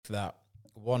that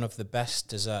one of the best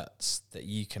desserts that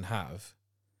you can have,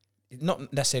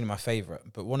 not necessarily my favorite,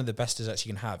 but one of the best desserts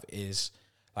you can have is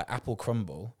like apple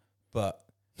crumble, but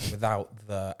without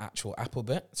the actual apple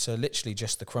bit. So literally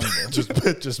just the crumble.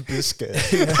 just biscuit.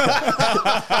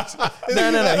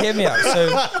 No, hear me out. So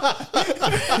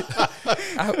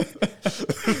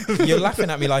you're laughing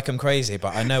at me like I'm crazy,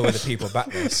 but I know other people back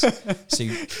this. So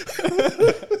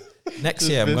next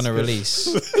year I'm going to release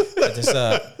a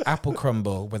dessert, apple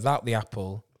crumble without the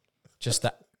apple, just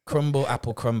that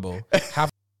apple crumble. Have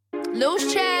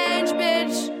Loose change,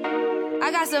 bitch.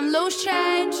 I got some loose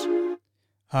change.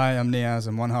 Hi, I'm Niaz.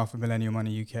 I'm one half of Millennial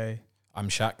Money UK. I'm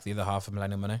Shaq, the other half of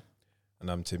Millennial Money. And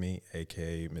I'm Timmy,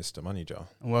 aka Mr. Money Jar.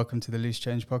 And welcome to the Loose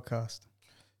Change podcast.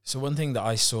 So one thing that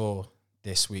I saw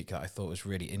this week that I thought was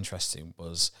really interesting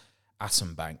was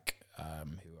Atom Bank, who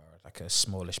are like a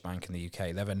smallish bank in the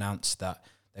UK. They've announced that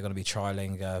they're going to be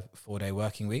trialling a 4-day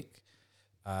working week.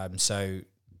 So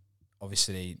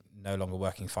obviously no longer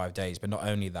working 5 days, but not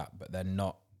only that, but they're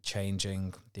not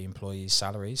changing the employees'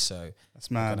 salaries. So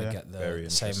that's mad. They're going to get the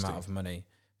same amount of money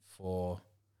for,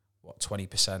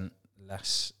 20%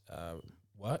 less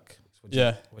work?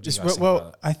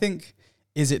 I think,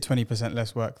 is it 20%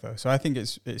 less work though? So I think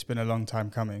it's been a long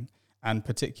time coming, and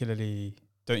particularly,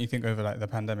 don't you think over like the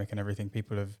pandemic and everything,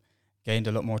 people have gained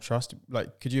a lot more trust?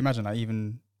 Like, could you imagine that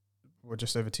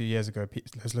just over 2 years ago,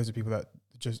 there's loads of people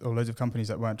loads of companies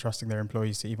that weren't trusting their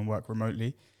employees to even work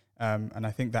remotely. And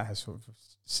I think that has sort of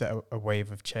set a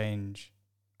wave of change.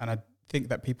 And I think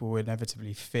that people will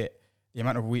inevitably fit the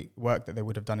amount of work that they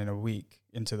would have done in a week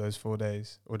into those 4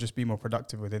 days, or just be more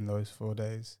productive within those 4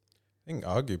 days. I think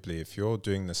arguably, if you're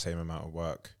doing the same amount of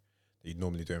work that you'd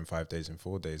normally do in 5 days in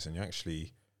 4 days, then you're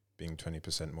actually being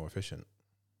 20% more efficient.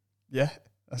 Yeah,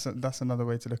 that's another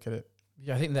way to look at it.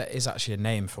 Yeah, I think there is actually a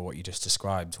name for what you just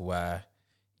described, where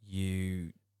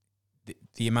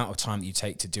the amount of time that you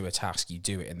take to do a task, you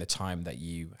do it in the time that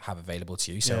you have available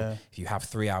to you. So if you have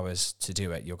 3 hours to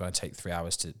do it, you're going to take 3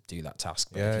 hours to do that task.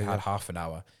 But if you had half an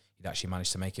hour, you'd actually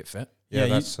manage to make it fit. Yeah,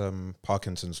 that's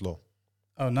Parkinson's law.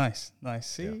 Oh, nice.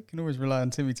 See, you can always rely on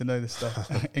Timmy to know this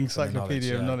stuff.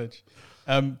 Encyclopedia of knowledge.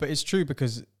 But it's true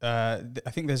because I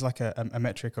think there's like a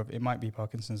metric of, it might be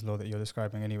Parkinson's law that you're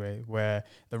describing anyway, where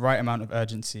the right amount of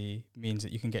urgency means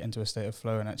that you can get into a state of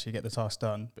flow and actually get the task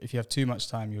done. But if you have too much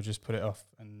time, you'll just put it off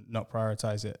and not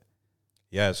prioritize it.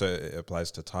 Yeah, so it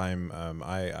applies to time.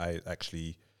 I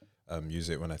actually use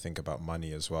it when I think about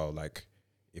money as well. Like,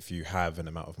 if you have an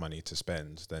amount of money to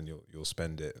spend, then you'll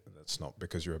spend it. That's not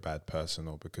because you're a bad person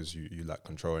or because you lack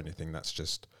control or anything. That's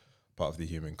just part of the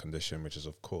human condition, which is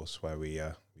of course why we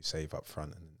save up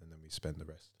front and then we spend the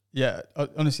rest. Yeah,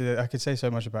 honestly, I could say so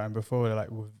much about him before. Like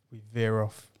we veer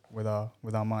off with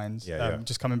our minds.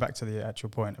 Just coming back to the actual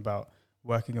point about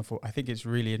working I think it's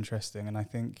really interesting, and I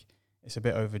think it's a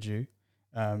bit overdue.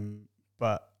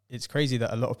 But it's crazy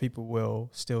that a lot of people will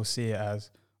still see it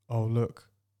as, oh look,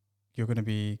 you're going to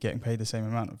be getting paid the same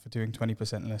amount for doing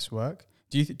 20% less work.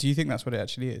 Do you think that's what it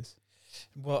actually is?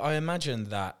 Well, I imagine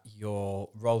that your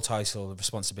role title, the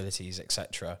responsibilities,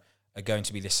 etc., are going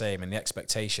to be the same, and the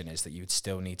expectation is that you would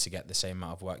still need to get the same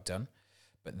amount of work done,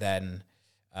 but then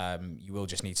you will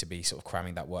just need to be sort of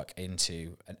cramming that work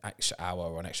into an extra hour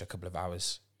or an extra couple of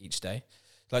hours each day.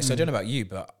 So I don't know about you,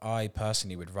 but I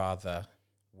personally would rather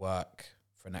work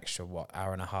for an extra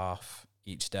hour and a half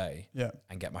each day,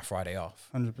 and get my Friday off.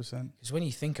 100%. Because when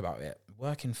you think about it,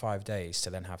 working 5 days to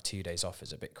then have 2 days off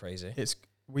is a bit crazy.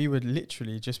 We were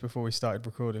literally just before we started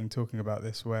recording talking about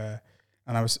this,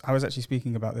 and I was actually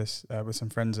speaking about this with some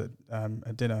friends at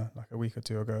dinner like a week or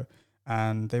two ago,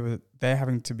 and they're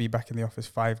having to be back in the office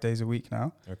 5 days a week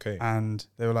now. Okay. And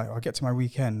they were like, I get to my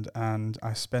weekend and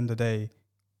I spend a day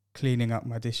cleaning up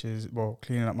my dishes,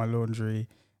 cleaning up my laundry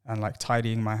and like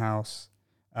tidying my house,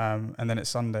 and then it's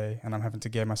Sunday and I'm having to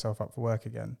gear myself up for work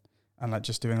again and like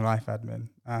just doing life admin.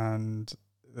 And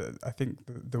I think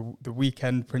the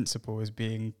weekend principle is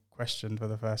being questioned for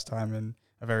the first time in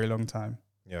a very long time.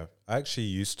 Yeah, I actually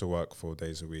used to work 4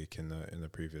 days a week in the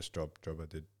previous job I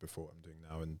did before I'm doing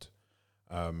now, and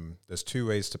there's 2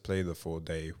 ways to play the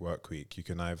 4-day work week. You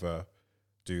can either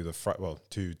do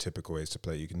two typical ways to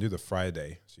play. You can do the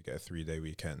Friday, so you get a 3-day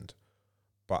weekend,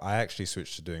 but I actually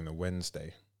switched to doing the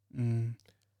Wednesday.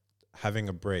 Having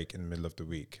a break in the middle of the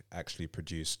week actually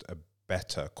produced a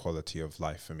better quality of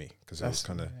life for me, because it was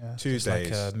kind of 2 days,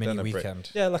 like a mini then a weekend.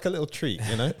 Yeah, like a little treat,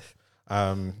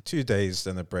 2 days,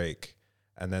 then a break,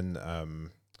 and then.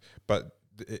 But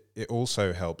it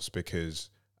also helps because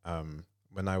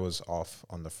when I was off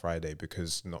on the Friday,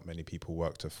 because not many people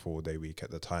worked a 4-day week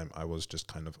at the time, I was just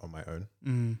kind of on my own.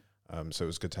 So it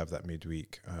was good to have that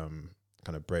midweek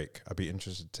kind of break. I'd be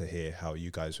interested to hear how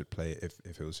you guys would play it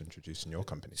if it was introduced in your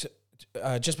company. So,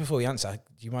 just before we answer,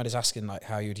 do you mind us asking like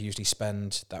how you'd usually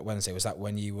spend that Wednesday? Was that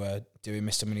when you were doing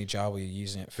Mr. Money Jar? Were you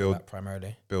using it for that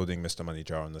primarily? Building Mr. Money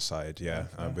Jar on the side, yeah.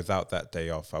 Without that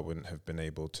day off, I wouldn't have been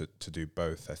able to do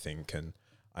both, I think. And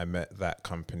I met that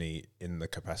company in the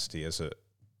capacity as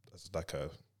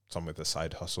someone with a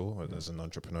side hustle, as an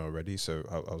entrepreneur already. So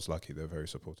I was lucky. They're very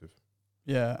supportive.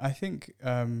 Yeah, I think,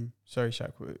 sorry,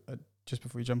 Shaq, just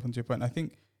before you jump onto your point, I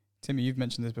think, Timmy, you've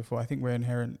mentioned this before. I think we're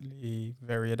inherently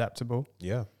very adaptable.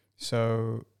 Yeah.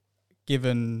 So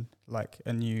given like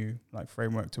a new like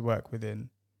framework to work within,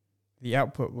 the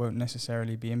output won't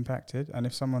necessarily be impacted. And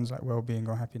if someone's like well-being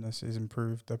or happiness is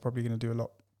improved, they're probably going to do a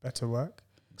lot better work.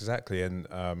 Exactly. And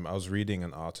I was reading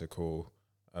an article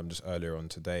just earlier on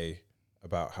today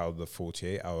about how the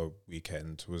 48-hour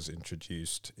weekend was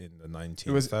introduced in the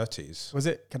 1930s. Was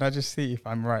it? Can I just see if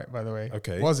I'm right, by the way?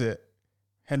 Okay. Was it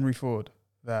Henry Ford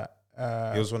that...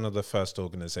 He was one of the first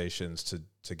organizations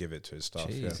to give it to his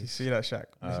staff. Yeah. You see that, Shaq?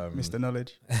 Mr.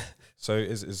 Knowledge. So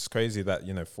it's crazy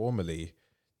that, formally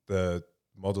the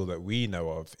model that we know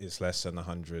of is less than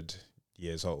 100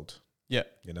 years old. Yeah.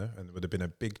 And it would have been a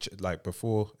big,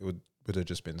 before it would have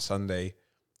just been Sunday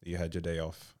that you had your day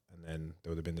off. And then there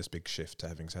would have been this big shift to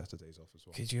having Saturdays off as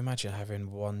well. Could you imagine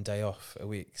having one day off a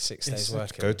week, 6 days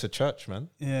working? Go to church, man.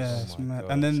 Yeah.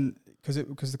 And then,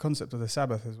 because the concept of the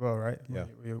Sabbath as well, right? Yeah.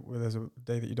 Where there's a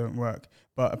day that you don't work.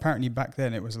 But apparently back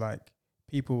then it was like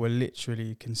people were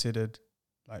literally considered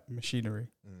like machinery.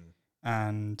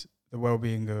 And the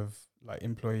well-being of like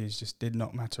employees just did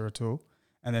not matter at all.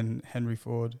 And then Henry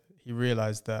Ford, he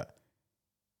realized that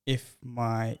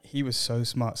he was so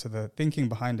smart. So the thinking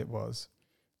behind it was,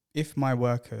 if my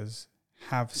workers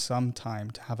have some time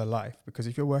to have a life, because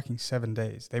if you're working 7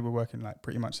 days, they were working like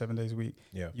pretty much 7 days a week.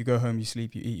 Yeah. You go home, you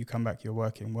sleep, you eat, you come back, you're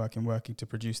working to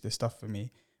produce this stuff for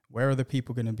me. Where are the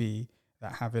people going to be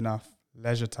that have enough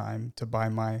leisure time to buy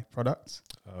my products?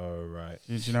 Oh, right.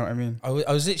 Do you know what I mean? I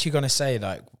was literally going to say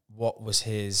like, what was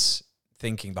his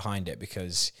thinking behind it?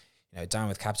 Because, down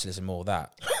with capitalism, all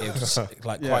that, it was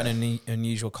like quite an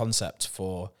unusual concept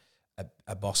for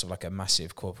a boss of like a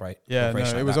massive corporation. Yeah, no,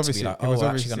 it was obviously like, we're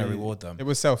actually going to reward them. It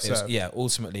was self-serve.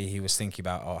 Ultimately he was thinking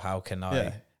about, how can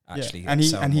I actually and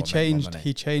sell he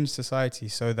more, changed society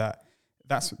so that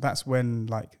that's when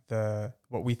like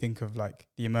what we think of like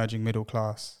the emerging middle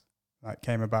class like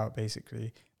came about,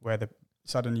 basically, where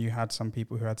suddenly you had some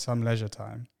people who had some leisure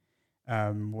time,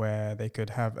 where they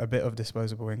could have a bit of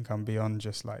disposable income beyond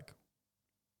just like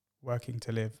working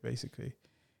to live, basically.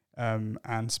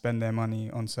 And spend their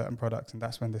money on certain products, and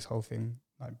that's when this whole thing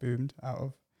like boomed out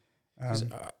of.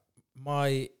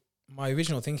 My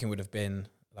original thinking would have been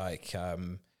like,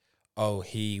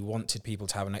 he wanted people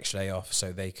to have an extra day off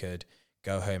so they could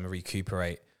go home and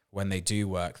recuperate. When they do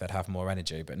work, they'd have more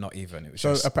energy, but not even. It was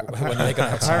just when are they going to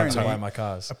have time to buy my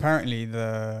cars? Apparently,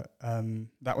 that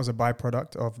was a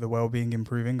byproduct of the well-being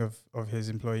improving of his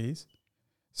employees.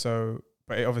 So,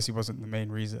 but it obviously wasn't the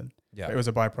main reason. Yeah, but it was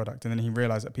a byproduct, and then he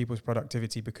realized that people's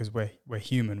productivity, because we're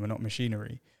human, we're not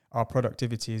machinery. Our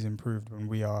productivity is improved when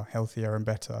we are healthier and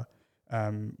better,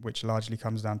 which largely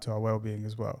comes down to our well-being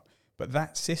as well. But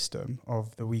that system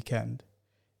of the weekend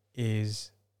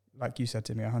is, like you said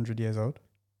to me, 100 years old.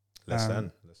 Less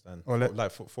than, or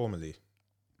formally.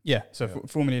 Yeah, so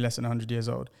formally less than 100 years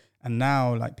old, and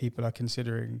now like people are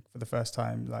considering for the first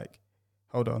time, like,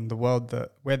 hold on, the world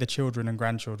where the children and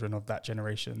grandchildren of that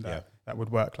generation that would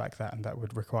work like that and that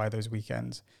would require those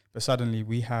weekends. But suddenly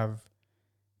we have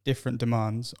different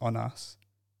demands on us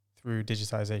through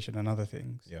digitization and other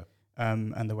things. Yeah.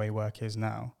 And the way work is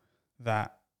now,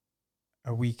 that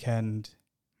a weekend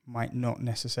might not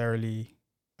necessarily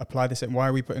apply the same. Why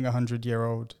are we putting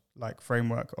 100-year-old like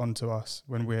framework onto us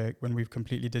when we've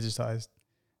completely digitized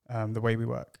the way we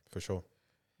work? For sure.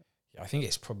 Yeah, I think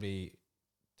it's probably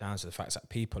down to the fact that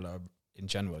people are in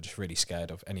general just really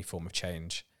scared of any form of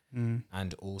change,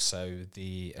 and also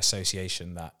the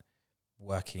association that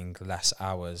working less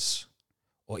hours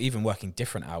or even working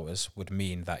different hours would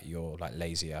mean that you're like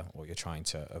lazier or you're trying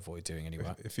to avoid doing any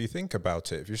work. If you think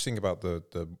about it, if you think about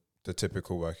the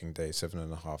typical working day,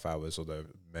 7.5 hours, although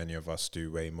many of us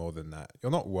do way more than that,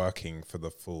 you're not working for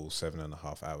the full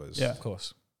 7.5 hours. Yeah, of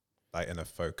course. Like in a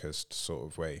focused sort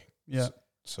of way. Yeah.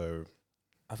 So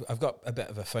I've got a bit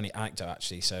of a funny anecdote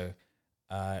actually. So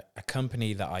a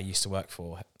company that I used to work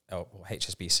for, or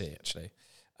HSBC actually.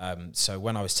 So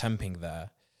when I was temping there,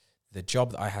 the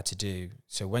job that I had to do,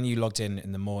 so when you logged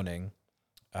in the morning,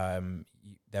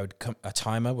 there would come a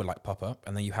timer would like pop up,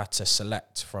 and then you had to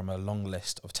select from a long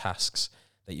list of tasks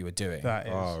that you were doing. That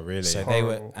is really? So horrible.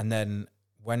 they were, and then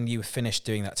when you finished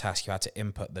doing that task, you had to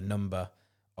input the number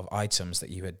of items that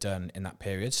you had done in that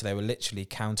period. So they were literally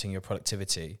counting your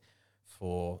productivity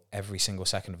for every single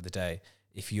second of the day.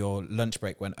 If your lunch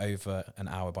break went over an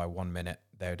hour by 1 minute,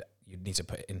 you'd need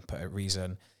to input a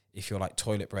reason. If your like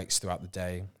toilet breaks throughout the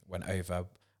day went over,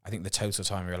 I think the total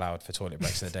time you're allowed for toilet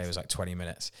breaks in the day was like 20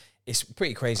 minutes. It's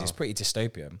pretty crazy. It's pretty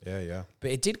dystopian. Yeah.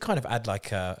 But it did kind of add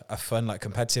like a fun, like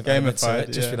competitive element to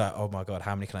it. Just be like, oh my God,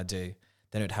 how many can I do?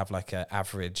 Then it'd have like an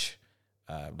average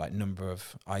like number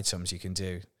of items you can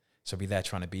do. So I'd be there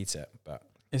trying to beat it. But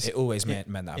it always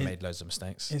meant that I made loads of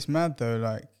mistakes. It's mad though.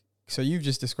 Like, so you've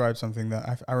just described something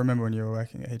that I remember when you were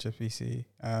working at HSBC.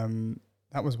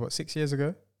 That was what, 6 years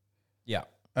ago? Yeah.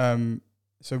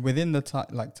 So within the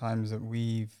times that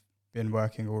we've been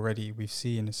working already, we've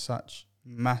seen such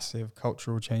massive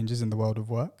cultural changes in the world of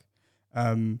work.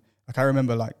 Like I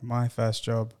remember like my first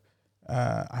job,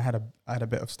 I had a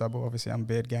bit of stubble. Obviously, I'm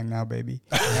beard gang now, baby.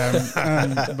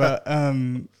 But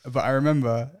I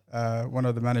remember one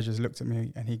of the managers looked at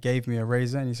me and he gave me a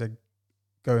razor and he said,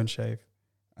 "Go and shave."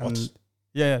 And What?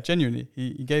 Yeah, genuinely,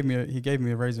 he gave me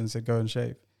a razor and said, "Go and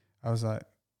shave." I was like,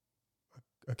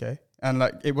 okay, and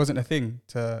like it wasn't a thing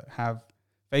to have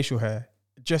facial hair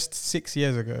just 6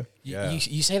 years ago.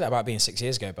 You say that about being 6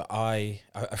 years ago, but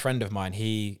a friend of mine,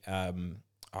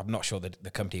 I'm not sure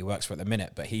the company he works for at the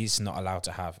minute, but he's not allowed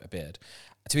to have a beard.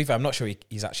 To be fair, I'm not sure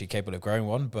he's actually capable of growing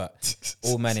one, but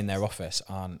all men in their office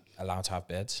aren't allowed to have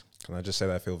beards. Can I just say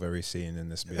that I feel very seen in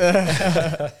this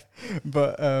beard?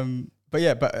 But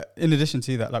in addition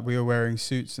to that, like we were wearing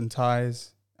suits and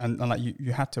ties, and like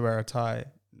you had to wear a tie.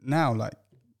 Now, like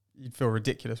you'd feel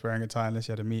ridiculous wearing a tie unless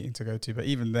you had a meeting to go to. But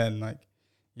even then, like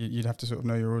you'd have to sort of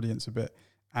know your audience a bit,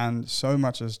 and so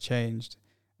much has changed.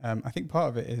 I think part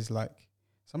of it is like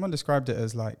someone described it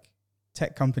as like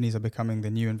tech companies are becoming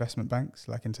the new investment banks,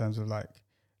 like in terms of like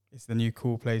it's the new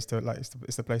cool place to like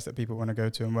it's the place that people want to go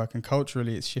to and work. And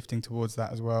culturally, it's shifting towards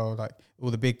that as well. Like all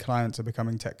the big clients are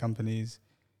becoming tech companies.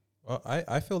 Well,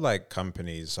 I feel like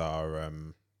companies are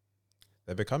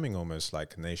they're becoming almost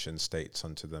like nation states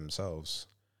unto themselves.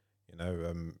 You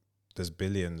know, there's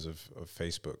billions of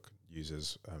Facebook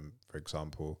users, for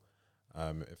example.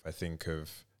 If I think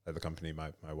of the company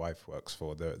my wife works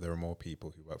for, there are more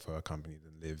people who work for her company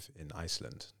than live in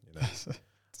Iceland, you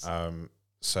know.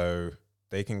 So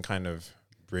they can kind of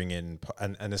bring in,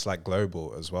 and it's like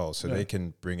global as well, so they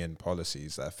can bring in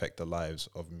policies that affect the lives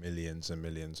of millions and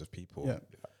millions of people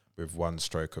with one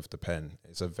stroke of the pen.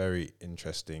 It's a very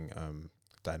interesting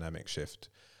dynamic shift.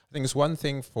 I think it's one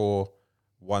thing for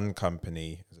one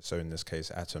company, so in this case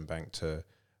Atom Bank, to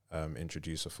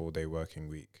introduce a 4-day working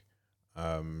week.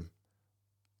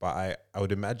 But I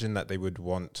would imagine that they would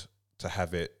want to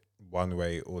have it one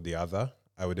way or the other.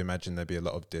 I would imagine there'd be a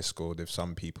lot of discord if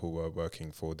some people were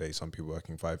working 4 days, some people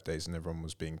working 5 days, and everyone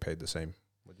was being paid the same.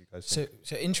 What do you guys think?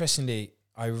 So interestingly,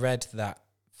 I read that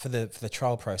for the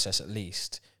trial process at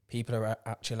least, people are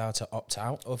actually allowed to opt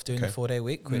out of doing the 4-day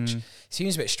week, which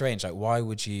seems a bit strange. Like, why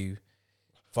would you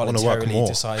voluntarily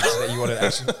decide that you want to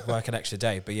actually work an extra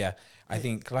day? But yeah, I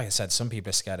think, like I said, some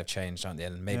people are scared of change, aren't they?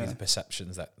 And maybe the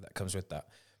perceptions that comes with that.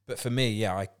 But for me,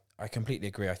 I completely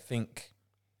agree. I think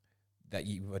that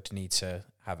you would need to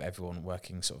have everyone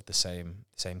working sort of the same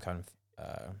kind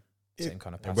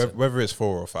of pattern. Whether it's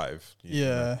 4 or 5.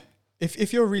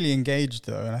 If you're really engaged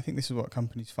though, and I think this is what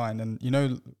companies find, and you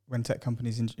know when tech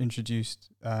companies introduced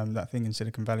that thing in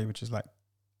Silicon Valley, which is like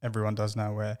everyone does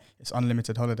now, where it's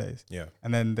unlimited holidays. Yeah.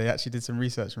 And then they actually did some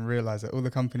research and realized that all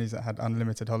the companies that had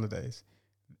unlimited holidays,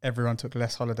 everyone took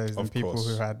less holidays than people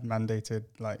who had mandated,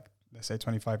 like, let's say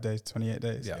 25 days, 28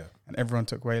 days. Yeah. And everyone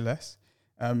took way less.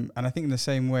 And I think in the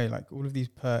same way, like all of these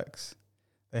perks,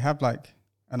 they have like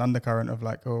an undercurrent of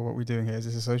like, oh, what we're doing here, is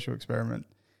this a social experiment?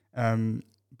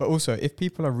 But also, if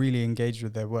people are really engaged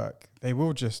with their work, they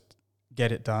will just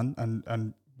get it done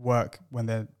and work when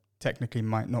they technically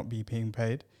might not be being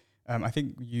paid. I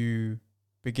think you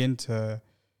begin to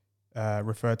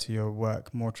refer to your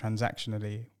work more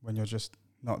transactionally when you're just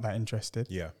not that interested.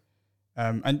 Yeah.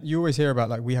 And you always hear about,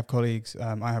 like, we have colleagues,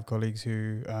 I have colleagues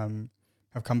who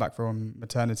have come back from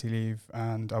maternity leave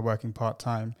and are working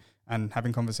part-time, and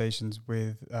having conversations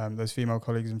with those female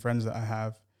colleagues and friends that I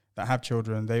have that have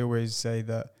children. They always say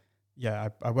that,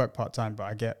 I work part-time, but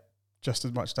I get just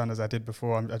as much done as I did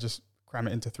before. I just cram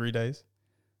it into 3 days.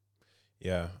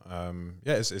 Yeah.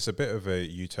 It's a bit of a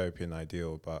utopian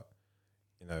ideal, but,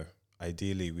 you know,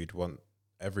 ideally we'd want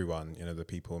everyone, you know, the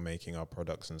people making our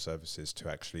products and services to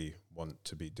actually want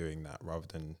to be doing that rather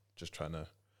than just trying to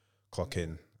clock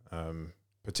in,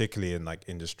 particularly in like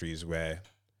industries where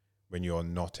when you're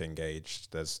not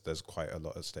engaged, there's quite a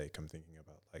lot at stake. I'm thinking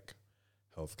about like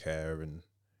healthcare and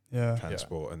Yeah.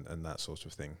 transport and that sort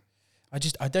of thing.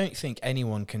 I don't think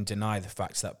anyone can deny the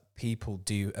fact that people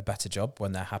do a better job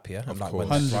when they're happier and like when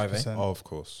course. they're thriving. 100%. Of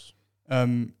course.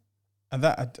 And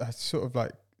that I sort of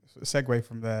like segue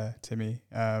from there, Timmy,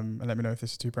 and let me know if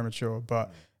this is too premature,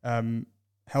 but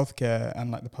healthcare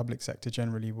and like the public sector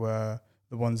generally were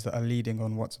the ones that are leading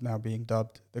on what's now being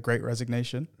dubbed the Great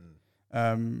Resignation,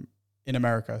 in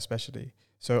America especially.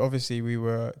 So obviously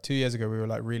 2 years ago, we were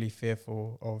like really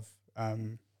fearful of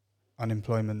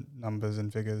unemployment numbers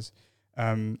and figures.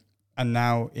 And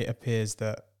now it appears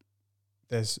that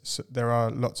there are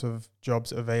lots of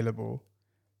jobs available,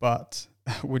 but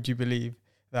would you believe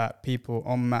that people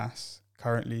en masse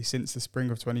currently since the spring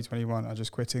of 2021 are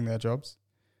just quitting their jobs?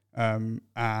 And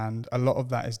a lot of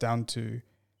that is down to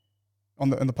on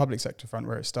the public sector front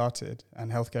where it started,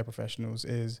 and healthcare professionals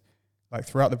is like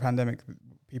throughout the pandemic,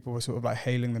 people were sort of like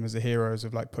hailing them as the heroes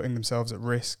of like putting themselves at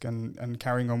risk and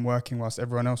carrying on working whilst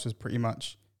everyone else was pretty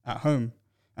much at home,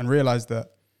 and realized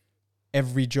that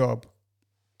every job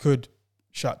could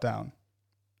shut down.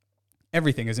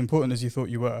 Everything, as important as you thought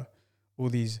you were, all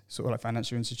these sort of like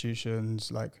financial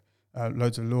institutions, like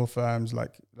loads of law firms,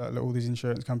 like all these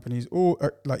insurance companies, all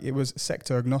like it was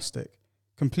sector agnostic,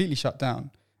 completely shut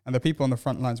down. And the people on the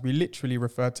front lines, we literally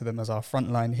referred to them as our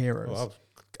frontline heroes. Well, I was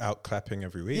out clapping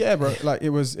every week. Yeah, bro. Like it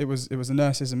was the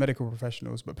nurses and medical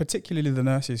professionals, but particularly the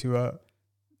nurses who are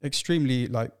extremely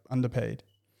like underpaid.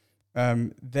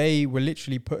 They were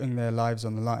literally putting their lives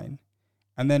on the line.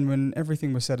 And then when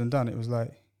everything was said and done, it was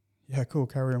like, yeah, cool,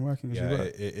 carry on working as you were.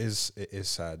 It is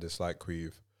sad. It's like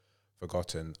we've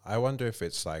forgotten. I wonder if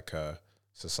it's like a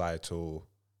societal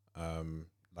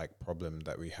like problem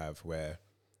that we have where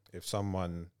if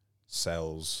someone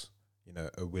sells,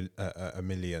 a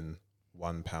million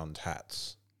 £1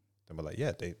 hats, then we're like,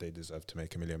 yeah, they deserve to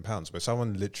make £1 million. But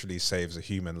someone literally saves a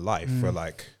human life. We're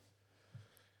like,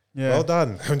 well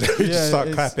done. We just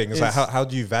start clapping. It's like, how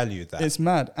do you value that? It's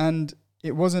mad. And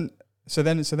it wasn't. So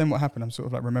then what happened? I'm sort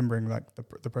of like remembering like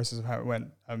the process of how it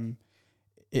went. And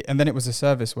then it was the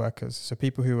service workers. So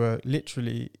people who were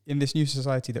literally in this new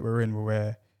society that we're in, where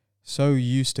we're so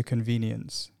used to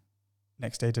convenience,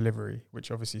 next day delivery,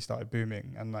 which obviously started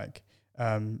booming, and like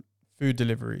food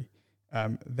delivery.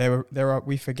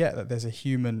 We forget that there's a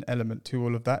human element to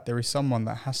all of that. There is someone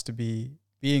that has to be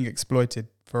being exploited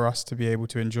for us to be able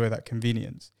to enjoy that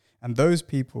convenience. And those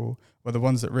people were the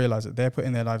ones that realize that they're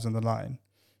putting their lives on the line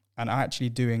and are actually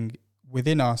doing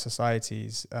within our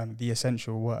societies the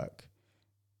essential work.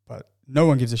 But no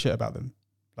one gives a shit about them.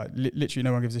 Like literally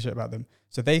no one gives a shit about them.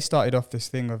 So they started off this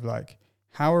thing of like,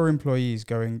 how are employees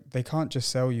going? They can't just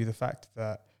sell you the fact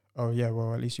that, oh yeah,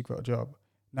 well, at least you've got a job.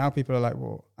 Now people are like,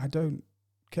 well, I don't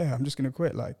care. I'm just going to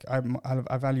quit. Like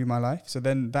I value my life. So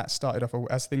then that started off,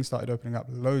 as things started opening up,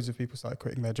 loads of people started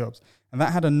quitting their jobs. And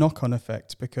that had a knock-on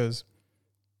effect because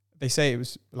they say it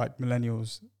was like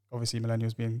millennials, obviously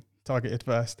millennials being targeted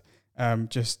first.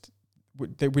 We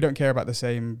don't care about the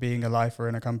same being a lifer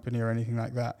in a company or anything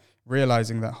like that.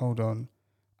 Realizing that, hold on,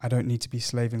 I don't need to be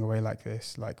slaving away like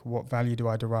this. Like, what value do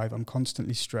I derive? I'm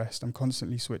constantly stressed. I'm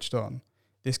constantly switched on.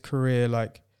 This career,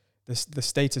 like, the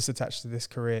status attached to this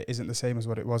career isn't the same as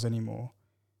what it was anymore.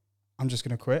 I'm just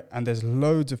going to quit. And there's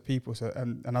loads of people. So,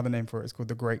 and another name for it is called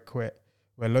the Great Quit,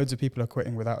 where loads of people are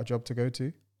quitting without a job to go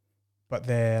to. But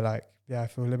they're like, yeah, I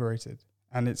feel liberated.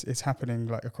 And it's happening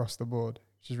like across the board,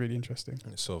 which is really interesting.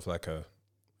 And it's sort of like a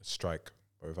strike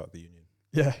without the union.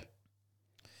 Yeah.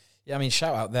 Yeah, I mean,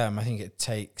 shout out them. I think it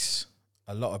takes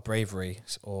a lot of bravery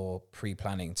or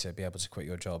pre-planning to be able to quit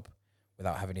your job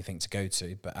without having anything to go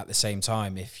to. But at the same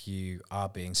time, if you are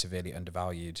being severely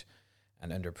undervalued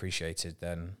and underappreciated,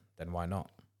 then why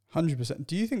not? 100%.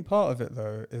 Do you think part of it,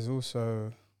 though, is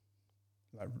also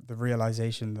like the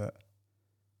realization that,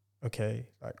 okay,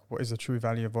 like what is the true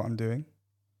value of what I'm doing?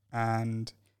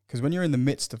 And because when you're in the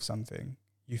midst of something,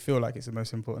 you feel like it's the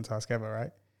most important task ever,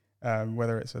 right?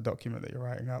 Whether it's a document that you're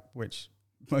writing up, which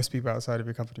most people outside of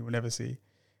your company will never see.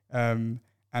 And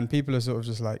people are sort of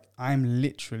just like, I'm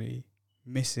literally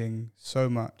missing so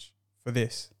much for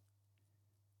this.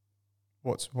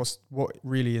 What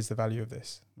really is the value of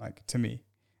this, like, to me?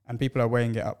 And people are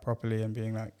weighing it up properly and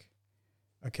being like,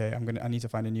 okay, I need to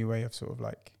find a new way of sort of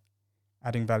like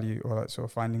adding value or like sort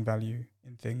of finding value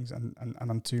in things and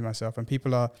unto myself. And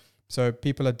people are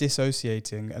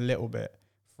dissociating a little bit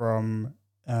from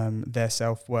their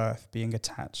self-worth being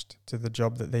attached to the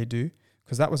job that they do,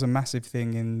 because that was a massive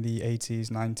thing in the 80s,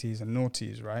 90s and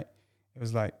noughties, right? It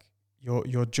was like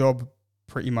your job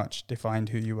pretty much defined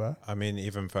who you were. I mean,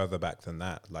 even further back than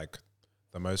that, like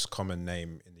the most common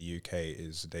name in the UK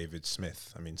is David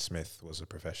Smith. I mean, Smith was a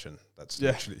profession. That's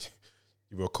literally,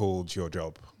 you were called your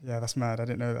job. Yeah, that's mad. I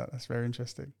didn't know that. That's very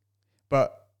interesting.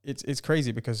 But it's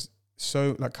crazy because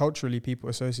so like culturally people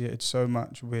associate it so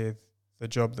much with the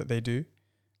job that they do,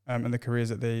 and the careers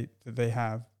that they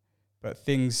have. But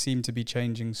things seem to be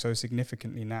changing so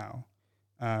significantly now,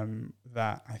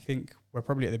 that I think we're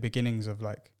probably at the beginnings of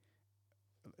like,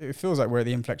 it feels like we're at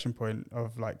the inflection point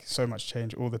of like so much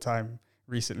change all the time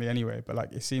recently anyway, but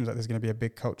like it seems like there's going to be a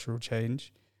big cultural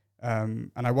change.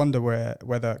 And I wonder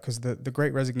whether, because the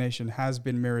Great Resignation has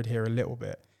been mirrored here a little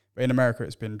bit, but in America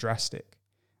it's been drastic.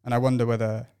 And I wonder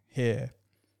whether here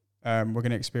we're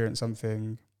going to experience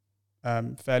something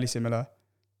fairly similar.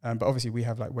 But obviously we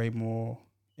have like way more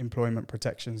employment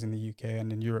protections in the UK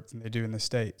and in Europe than they do in the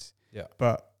States. Yeah.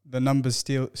 But the numbers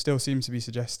still seem to be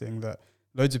suggesting that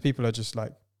loads of people are just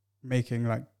like making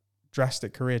like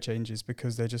drastic career changes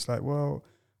because they're just like, well,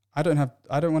 I don't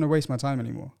want to waste my time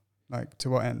anymore. Like, to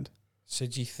what end? So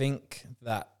do you think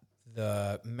that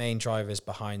the main drivers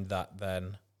behind that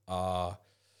then are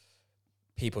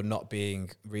people not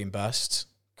being reimbursed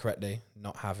correctly,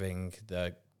 not having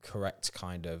the correct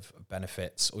kind of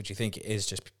benefits, or do you think it is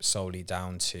just solely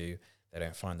down to they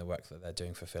don't find the work that they're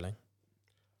doing fulfilling?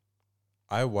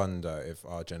 I wonder if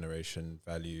our generation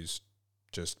values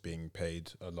just being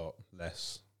paid a lot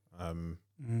less.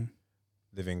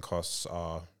 Living costs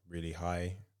are really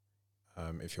high.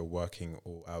 If you're working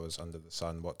all hours under the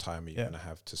sun, what time are you going to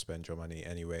have to spend your money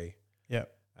anyway? Yeah.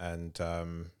 And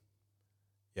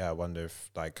I wonder if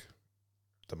like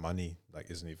the money like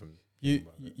isn't even.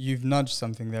 You've nudged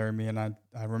something there in me, and I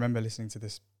remember listening to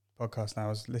this podcast, and I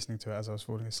was listening to it as I was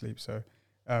falling asleep. So,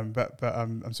 but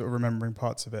I'm sort of remembering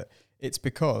parts of it. It's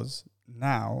because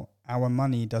now our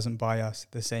money doesn't buy us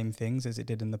the same things as it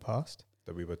did in the past.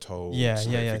 That we were told. Yeah. If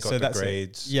you got So the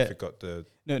grades, if you got the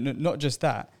no, not just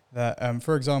that. That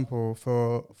for example,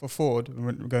 for Ford,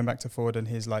 going back to Ford and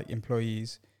his like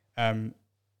employees,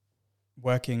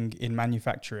 working in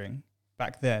manufacturing.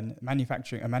 Back then, a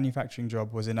manufacturing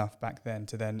job was enough back then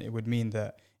to then it would mean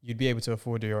that you'd be able to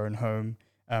afford your own home,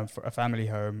 for a family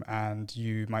home, and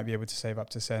you might be able to save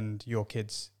up to send your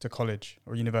kids to college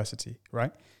or university,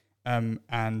 right? And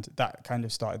that kind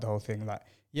of started the whole thing. Like,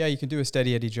 yeah, you can do a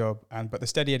steady Eddie job, but the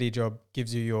steady Eddie job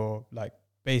gives you your like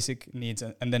basic needs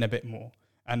and then a bit more.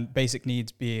 And basic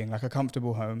needs being like a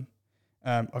comfortable home.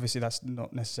 Obviously, that's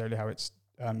not necessarily how it's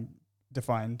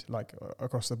defined like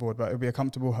across the board, but it would be a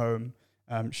comfortable home.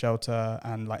 Shelter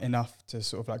and like enough to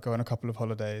sort of like go on a couple of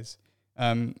holidays.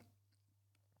 And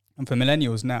for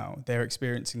millennials now, they're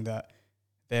experiencing that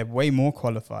they're way more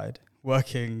qualified,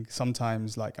 working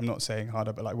sometimes like, I'm not saying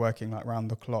harder, but like working like round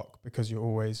the clock because you're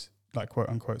always like quote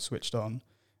unquote switched on,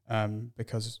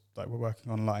 because like we're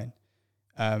working online.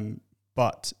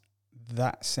 But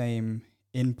that same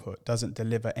input doesn't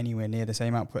deliver anywhere near the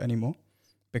same output anymore,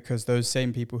 because those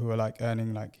same people who are like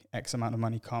earning like X amount of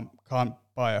money can't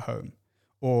buy a home.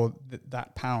 Or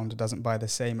that pound doesn't buy the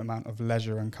same amount of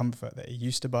leisure and comfort that it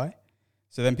used to buy.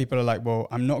 So then people are like, well,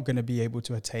 I'm not going to be able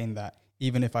to attain that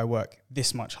even if I work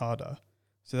this much harder.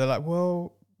 So they're like,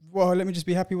 well, let me just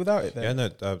be happy without it then. Yeah,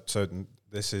 no, so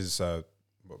this is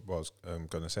what I was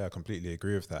going to say. I completely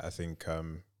agree with that. I think,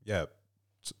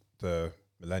 the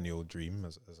millennial dream,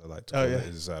 as I like to call it,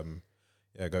 is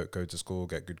go to school,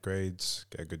 get good grades,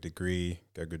 get a good degree,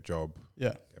 get a good job,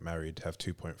 get married, have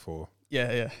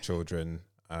 2.4 children,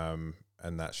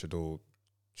 and that should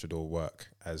all work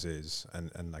as is,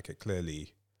 and like it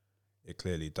clearly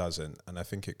doesn't, and I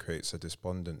think it creates a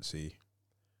despondency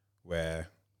where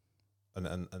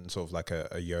and sort of like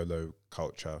a YOLO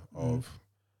culture of,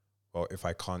 well, if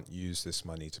I can't use this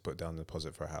money to put down the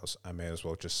deposit for a house, I may as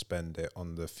well just spend it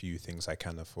on the few things I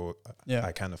can afford.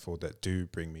 I can afford that do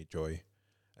bring me joy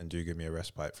and do give me a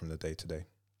respite from the day to day.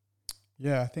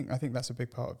 Yeah, I think that's a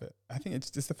big part of it. I think it's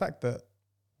just the fact that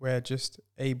we're just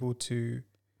able to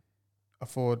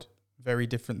afford very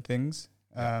different things.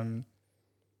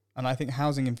 And I think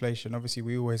housing inflation, obviously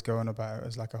we always go on about it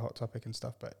as like a hot topic and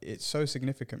stuff, but it's so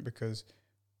significant because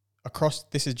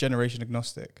this is generation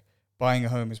agnostic. Buying a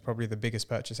home is probably the biggest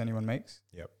purchase anyone makes.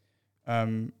 Yep.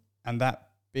 And that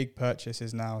big purchase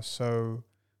is now so,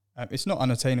 it's not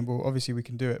unattainable. Obviously we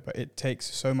can do it, but it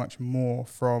takes so much more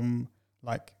from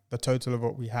like the total of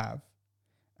what we have.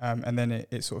 And then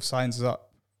it sort of signs us up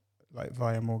like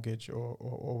via mortgage or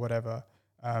whatever,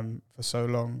 for so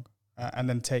long, and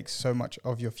then takes so much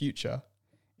of your future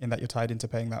in that you're tied into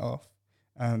paying that off.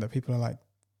 That people are like,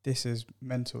 this is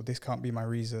mental. This can't be my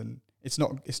reason. It's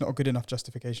not a good enough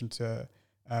justification to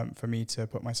for me to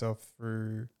put myself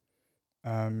through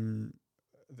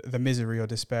the misery or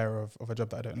despair of a job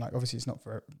that I don't like. Obviously,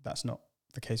 that's not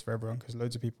the case for everyone, because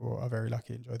loads of people are very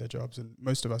lucky, enjoy their jobs, and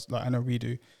most of us, like I know we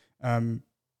do.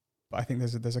 But I think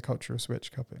there's a cultural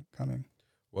switch coming.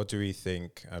 What do we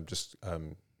think? Just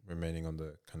remaining on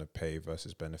the kind of pay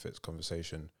versus benefits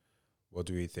conversation. What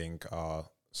do we think are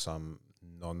some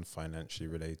non-financially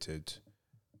related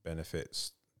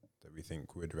benefits that we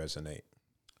think would resonate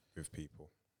with people?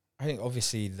 I think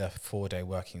obviously the 4-day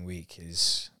working week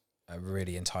is a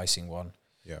really enticing one.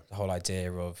 Yeah. The whole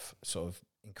idea of sort of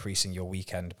increasing your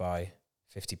weekend by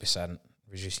 50%,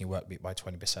 reducing your work week by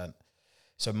 20%.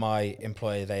 So my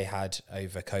employer, they had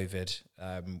over COVID,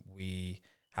 we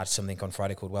had something on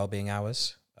Friday called wellbeing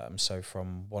hours. So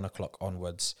from 1 o'clock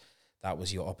onwards, that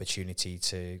was your opportunity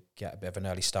to get a bit of an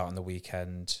early start on the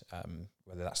weekend,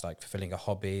 whether that's like fulfilling a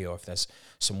hobby or if there's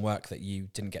some work that you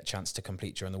didn't get a chance to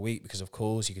complete during the week because of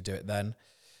calls, you could do it then.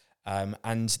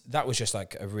 And that was just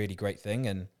like a really great thing.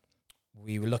 And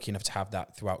we were lucky enough to have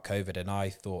that throughout COVID. And I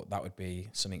thought that would be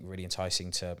something really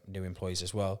enticing to new employees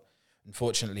as well.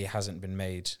 Unfortunately, it hasn't been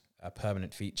made a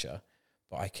permanent feature,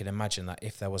 but I can imagine that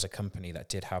if there was a company that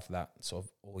did have that sort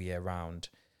of all year round,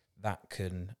 that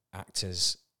can act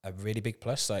as a really big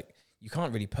plus. Like, you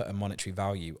can't really put a monetary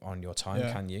value on your time,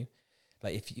 can you?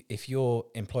 Like, if your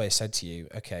employer said to you,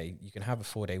 okay, you can have a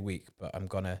 4-day week, but I'm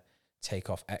going to take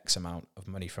off X amount of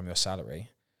money from your salary,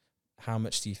 how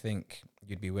much do you think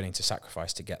you'd be willing to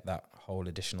sacrifice to get that whole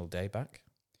additional day back?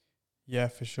 Yeah,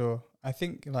 for sure. I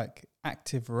think like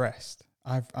active rest,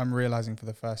 I'm realizing for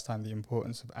the first time the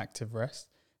importance of active rest.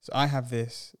 So I have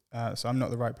this, so I'm not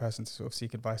the right person to sort of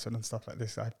seek advice on and stuff like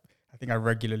this. I think I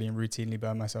regularly and routinely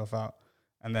burn myself out,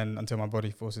 and then until my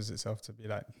body forces itself to be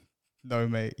like, no,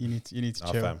 mate, you need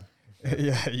to chill.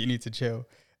 Yeah, you need to chill.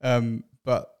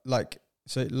 But like,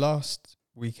 so last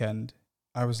weekend,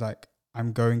 I was like,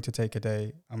 I'm going to take a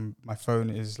day. My phone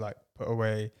is like put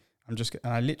away. And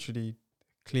I literally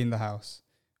cleaned the house,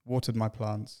 watered my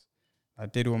plants. I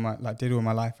did all my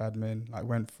life admin. Like,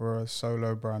 went for a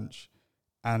solo brunch,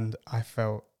 and I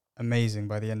felt amazing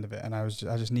by the end of it. And I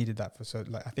just needed that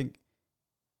I think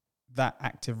that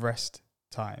active rest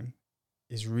time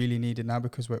is really needed now,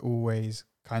 because we're always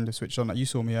kind of switched on. Like, you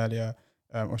saw me earlier,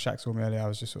 or Shaq saw me earlier. I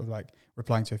was just sort of like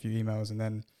replying to a few emails, and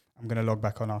then I'm going to log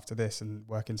back on after this and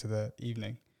work into the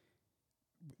evening.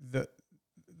 The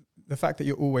fact that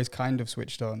you're always kind of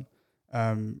switched on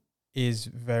is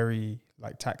very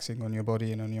like taxing on your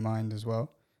body and on your mind as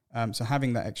well. So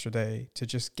having that extra day to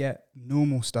just get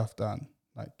normal stuff done,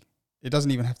 like, it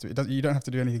doesn't even have to. You don't have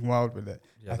to do anything wild with it.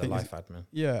 Yeah, the life admin.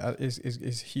 Yeah,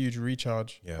 is huge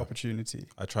recharge opportunity.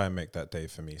 I try and make that day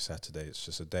for me Saturday. It's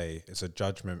just a day. It's a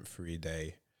judgment-free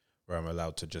day where I'm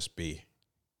allowed to just be.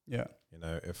 Yeah. You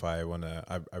know, if I want to,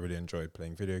 I really enjoy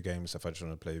playing video games. If I just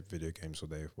want to play video games all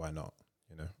day, why not?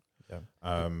 You know? Yeah.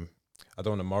 I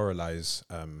don't want to moralize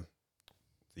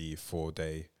the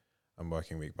 4-day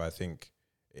working week, but I think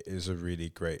it is a really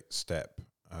great step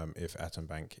if Atom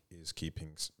Bank is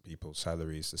keeping people's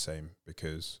salaries the same,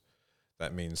 because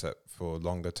that means that for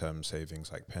longer term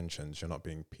savings like pensions, you're not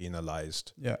being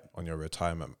penalized on your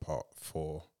retirement pot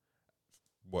for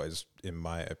what is, in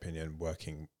my opinion,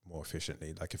 working more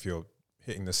efficiently. Like, if you're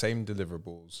hitting the same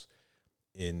deliverables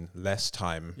in less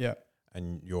time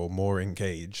and you're more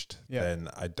engaged, then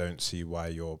I don't see why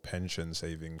your pension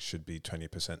savings should be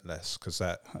 20% less, because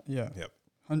that...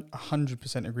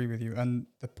 100% agree with you. And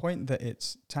the point that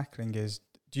it's tackling is,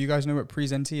 do you guys know what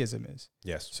presenteeism is?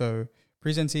 Yes. So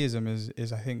presenteeism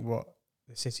is I think what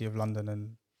the city of London,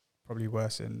 and probably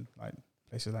worse in like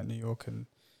places like New York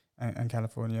and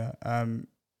California,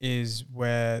 is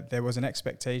where there was an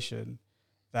expectation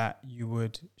that you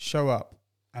would show up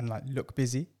and like look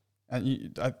busy.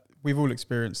 And we've all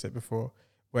experienced it before,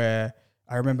 where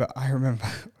I remember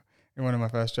in one of my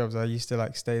first jobs, I used to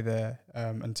like stay there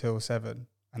until 7,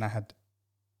 and I had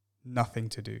nothing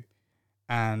to do,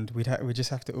 and we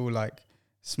just have to all like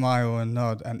smile and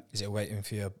nod. And is it waiting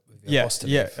for your boss to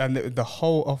leave? And the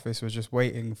whole office was just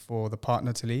waiting for the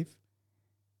partner to leave,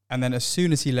 and then as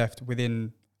soon as he left,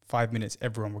 within 5 minutes,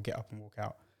 everyone would get up and walk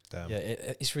out. Damn. Yeah,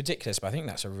 it's ridiculous, but I think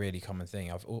that's a really common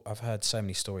thing. I've heard so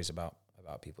many stories about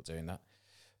people doing that.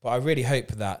 But I really hope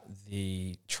that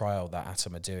the trial that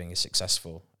Atom are doing is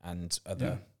successful, and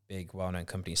other big, well-known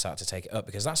companies start to take it up,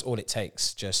 because that's all it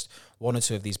takes. Just 1 or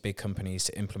 2 of these big companies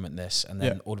to implement this, and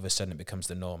then all of a sudden it becomes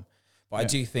the norm. But I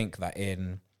do think that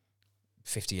in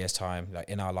 50 years' time, like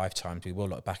in our lifetimes, we will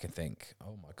look back and think,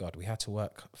 oh my God, we had to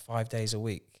work 5 days a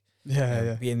week.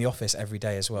 Be in the office every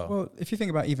day as well. Well, if you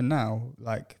think about even now,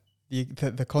 like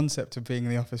the concept of being in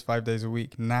the office 5 days a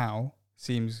week now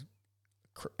seems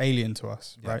alien to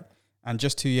us, right? And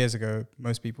just 2 years ago,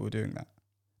 most people were doing that,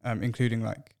 including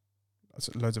like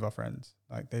loads of our friends.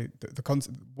 Like the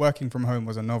concept working from home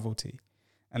was a novelty,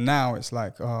 and now it's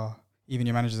like, even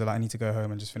your managers are like, I need to go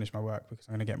home and just finish my work because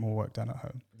I'm going to get more work done at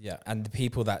home. Yeah, and the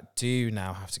people that do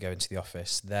now have to go into the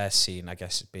office, they're seen, I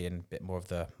guess, being a bit more of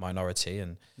the minority,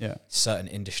 and certain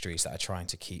industries that are trying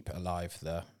to keep alive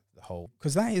the whole.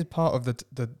 Because that is part of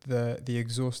the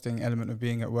exhausting element of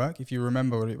being at work. If you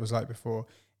remember what it was like before,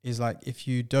 is like if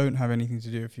you don't have anything to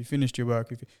do, if you finished your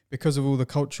work, because of all the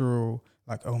cultural,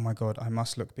 like, oh my God, I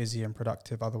must look busy and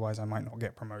productive, otherwise I might not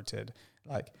get promoted.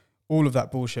 Like, all of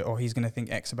that bullshit, or he's going to think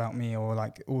X about me, or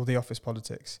like all the office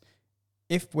politics.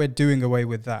 If we're doing away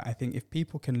with that, I think if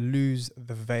people can lose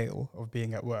the veil of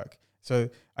being at work. So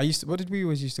what did we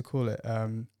always used to call it?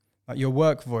 Like your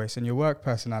work voice and your work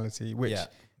personality, which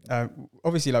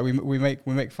obviously like we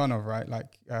make fun of, right?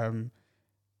 Like, and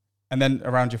then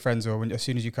around your friends, or as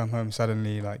soon as you come home,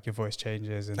 suddenly like your voice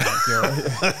changes and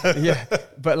like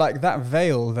but like that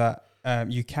veil that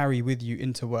you carry with you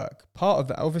into work. Part of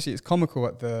that, obviously, it's comical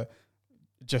at the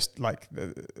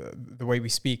way we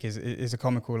speak is a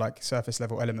comical, like, surface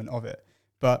level element of it.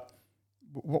 But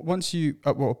once you,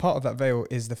 part of that veil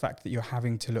is the fact that you're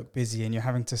having to look busy and you're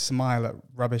having to smile at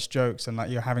rubbish jokes, and like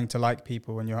you're having to like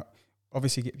people, and you're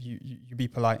obviously you be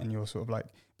polite, and you're sort of like,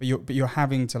 but you're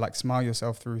having to like smile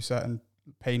yourself through certain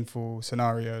painful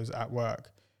scenarios at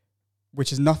work,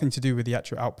 which has nothing to do with the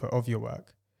actual output of your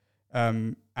work.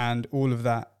 And all of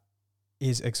that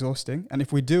is exhausting. And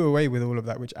if we do away with all of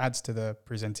that, which adds to the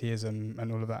presenteeism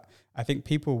and all of that, I think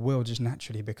people will just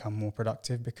naturally become more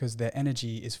productive because their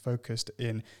energy is focused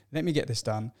in, let me get this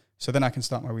done so then I can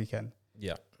start my weekend.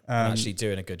 Yeah. And actually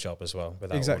doing a good job as well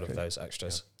without all of those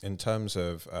extras. Yeah. In terms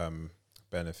of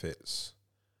benefits,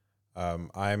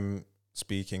 I'm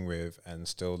speaking with and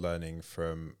still learning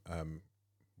from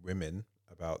women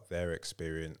about their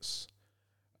experience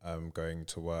going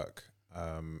to work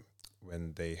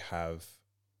when they have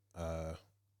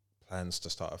plans to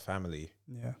start a family.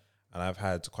 Yeah. And I've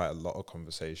had quite a lot of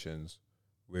conversations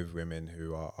with women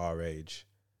who are our age,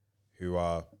 who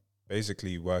are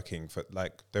basically working for,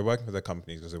 like, they're working for their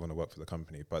companies because they want to work for the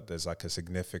company, but there's like a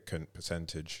significant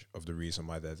percentage of the reason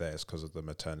why they're there is because of the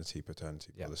maternity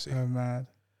paternity policy. Oh, mad.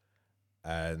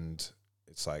 And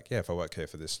it's like, if I work here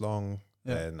for this long,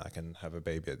 then I can have a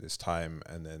baby at this time,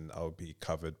 and then I'll be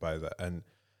covered by that. And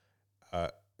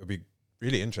it'll be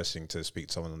really interesting to speak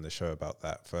to someone on the show about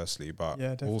that, firstly.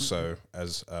 But also,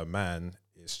 as a man,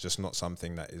 it's just not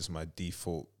something that is my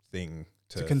default thing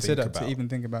to consider, think about. to even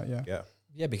think about.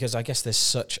 Yeah, because I guess there's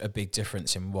such a big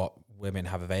difference in what women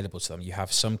have available to them. You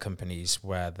have some companies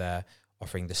where they're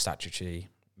offering the statutory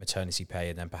maternity pay,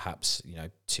 and then perhaps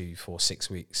 2, 4, 6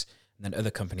 weeks, and then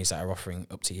other companies that are offering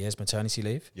up to years maternity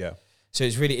leave. Yeah. So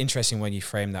it's really interesting when you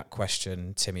frame that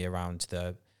question, Timmy, around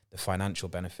the financial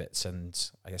benefits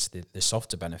and I guess the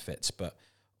softer benefits. But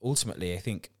ultimately, I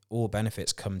think all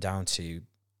benefits come down to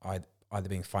either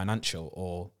being financial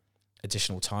or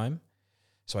additional time.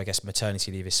 So I guess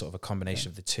maternity leave is sort of a combination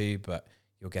of the two, but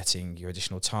you're getting your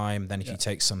additional time. Then if you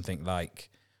take something like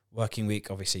working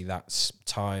week, obviously that's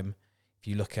time. If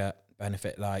you look at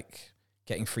benefit like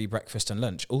getting free breakfast and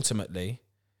lunch, ultimately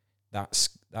that's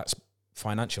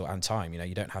financial and time.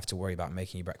 You don't have to worry about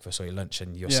making your breakfast or your lunch,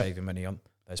 and you're saving money on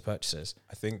those purchases.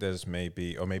 I think there's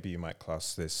maybe you might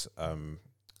class this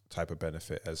type of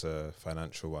benefit as a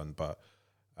financial one, but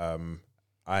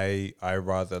I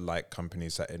rather like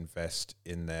companies that invest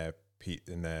in their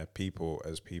people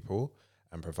as people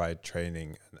and provide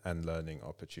training and learning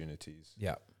opportunities.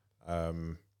 Yeah.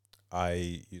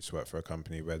 I used to work for a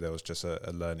company where there was just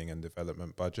a learning and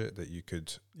development budget that you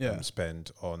could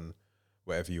spend on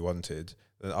whatever you wanted.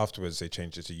 Then afterwards they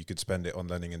changed it to you could spend it on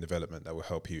learning and development that will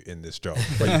help you in this job.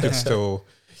 But you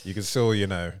could still,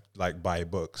 like buy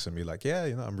books and be like,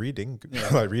 I'm reading.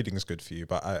 Like reading is good for you.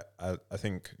 But I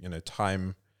think,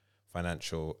 time,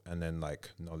 financial, and then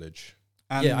like knowledge.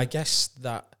 I guess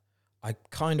that I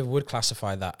kind of would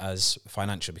classify that as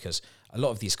financial, because a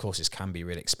lot of these courses can be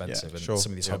really expensive and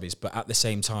some of these hobbies. But at the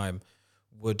same time,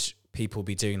 would people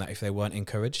be doing that if they weren't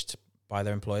encouraged by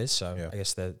their employers? So I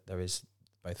guess there is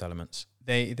both elements.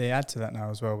 They add to that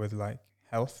now as well with like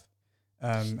health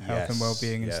and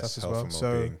well-being and stuff as well.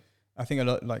 So I think a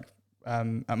lot, like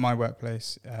at my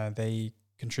workplace, they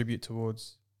contribute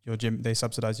towards your gym. They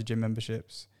subsidize your gym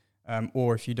memberships.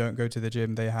 Or if you don't go to the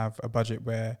gym, they have a budget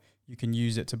where you can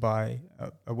use it to buy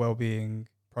a well-being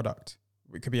product.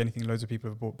 It could be anything. Loads of people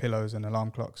have bought pillows and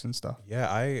alarm clocks and stuff.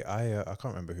 Yeah, I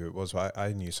can't remember who it was, but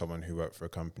I knew someone who worked for a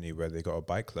company where they got a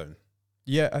bike loan.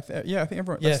 I think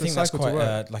everyone. I think that's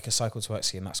quite like a cycle to work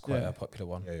scheme. That's quite a popular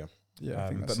one.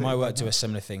 Yeah. But my work do a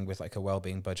similar thing with like a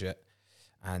well-being budget,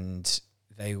 and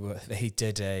they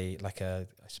did a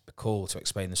call to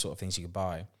explain the sort of things you could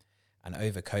buy, and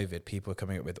over COVID, people are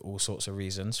coming up with all sorts of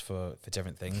reasons for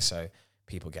different things. So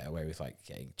people get away with like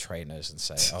getting trainers and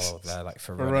say, oh, they're like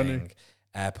for running.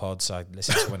 AirPods I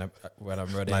listen to when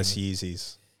I'm running. Nice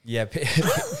Yeezys. Yeah,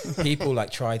 people like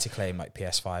try to claim like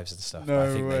PS5s and stuff. No but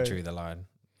I think way. they drew the line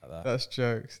like that. That's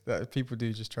jokes. That people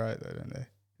do just try it though, don't they?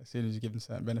 As soon as you give them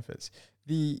certain benefits.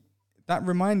 That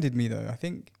reminded me though, I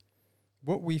think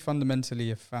what we fundamentally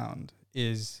have found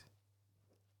is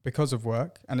because of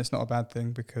work, and it's not a bad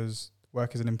thing because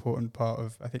work is an important part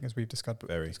of, I think as we've discussed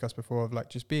before, of like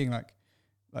just being like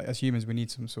as humans, we need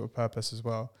some sort of purpose as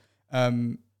well.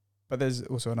 But there's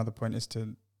also another point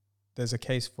there's a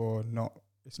case for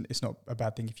it's not a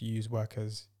bad thing if you use work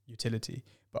as utility,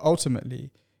 but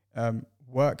ultimately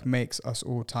work makes us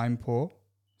all time poor.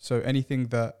 So anything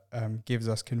that gives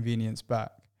us convenience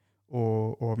back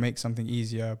or makes something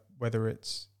easier, whether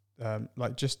it's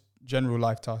like just general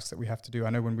life tasks that we have to do. I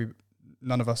know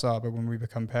none of us are, but when we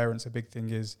become parents, a big thing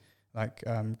is like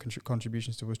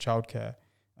contributions towards childcare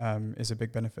is a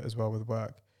big benefit as well with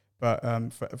work. But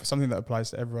for something that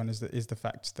applies to everyone is the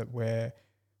fact that we're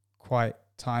quite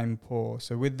time poor.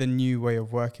 So with the new way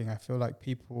of working, I feel like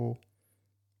people,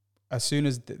 as soon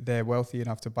as they're wealthy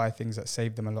enough to buy things that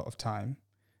save them a lot of time,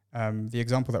 the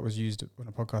example that was used on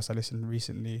a podcast I listened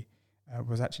recently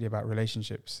was actually about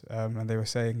relationships, and they were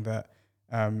saying that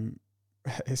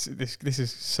this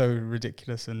is so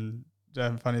ridiculous and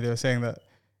funny. They were saying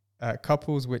that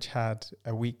couples which had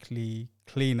a weekly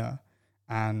cleaner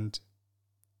and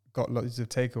got lots of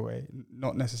takeaway,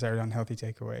 not necessarily unhealthy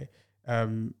takeaway,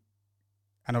 and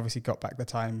obviously got back the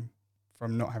time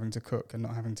from not having to cook and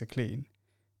not having to clean,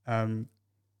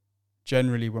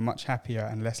 generally were much happier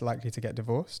and less likely to get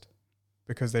divorced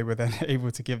because they were then able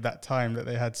to give that time that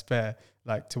they had spare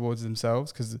like towards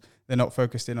themselves, because they're not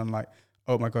focused in on like,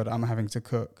 oh my God, I'm having to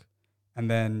cook,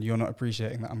 and then you're not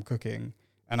appreciating that I'm cooking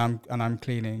and I'm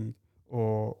cleaning,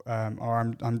 or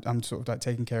I'm sort of like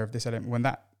taking care of this element, when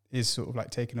that is sort of like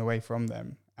taken away from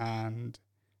them and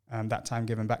that time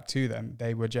given back to them,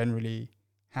 they were generally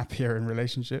happier in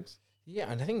relationships. Yeah,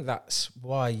 and I think that's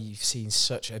why you've seen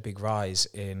such a big rise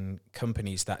in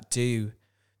companies that do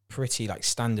pretty like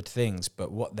standard things,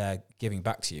 but what they're giving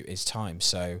back to you is time.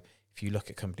 So if you look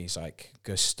at companies like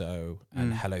Gusto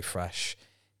and HelloFresh,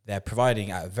 they're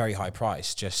providing at a very high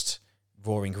price just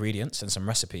raw ingredients and some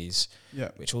recipes,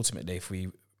 which ultimately, if we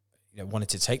wanted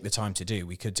to take the time to do,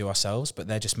 we could do ourselves, but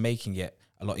they're just making it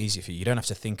a lot easier for you. You don't have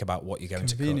to think about what you're going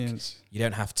to cook. You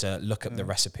don't have to look up the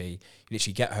recipe. You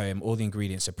literally get home, all the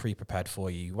ingredients are pre-prepared for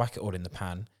you. You whack it all in the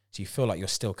pan, so you feel like you're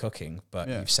still cooking, but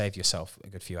you've saved yourself a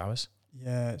good few hours.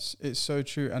 Yeah, it's so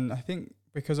true. And I think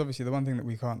because obviously the one thing that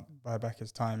we can't buy back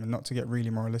is time, and not to get really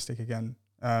moralistic again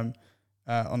on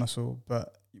us all,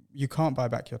 but you can't buy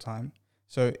back your time.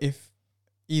 So if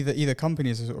either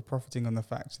companies are sort of profiting on the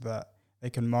fact that they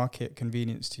can market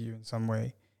convenience to you in some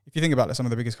way. If you think about some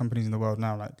of the biggest companies in the world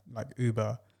now, like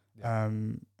Uber, you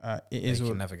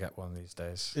can never get one these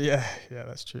days. Yeah,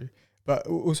 that's true. But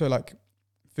also like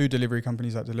food delivery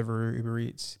companies like Deliveroo, Uber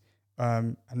Eats,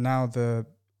 and now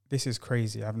this is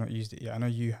crazy. I've not used it yet. I know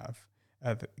you have.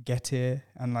 Getir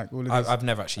and like all of this. I've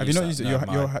never actually used it. Have you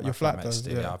not used it? Your flat does.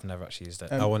 Yeah, I've never actually used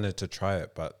it. I wanted to try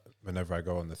it, but whenever I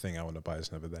go on the thing I want to buy,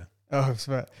 it's never there. Oh,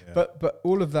 swear. Yeah. But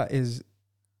all of that is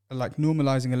like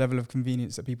normalizing a level of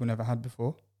convenience that people never had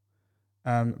before.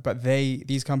 But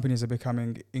these companies are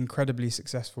becoming incredibly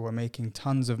successful and making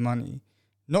tons of money,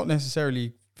 not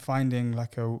necessarily finding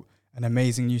like an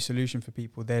amazing new solution for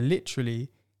people. They're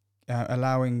literally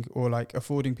allowing or like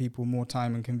affording people more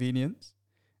time and convenience.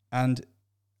 And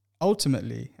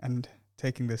ultimately, and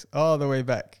taking this all the way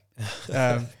back,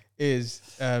 is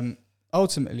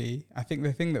ultimately, I think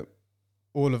the thing that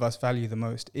all of us value the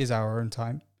most is our own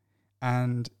time.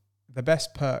 And the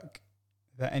best perk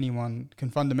that anyone can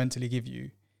fundamentally give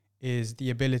you is the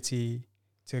ability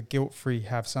to guilt-free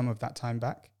have some of that time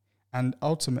back. And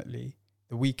ultimately,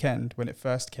 The Weeknd, when it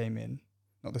first came in,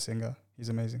 not the singer, he's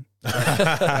amazing. The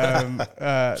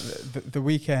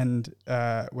Weeknd,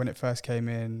 when it first came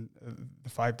in, the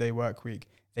 5-day work week,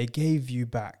 they gave you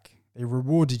back, they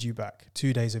rewarded you back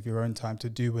 2 days of your own time to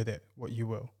do with it what you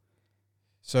will.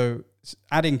 So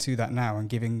adding to that now and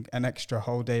giving an extra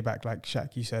whole day back, like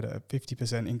Shaq, you said, a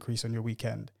 50% increase on your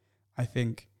weekend, I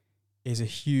think is a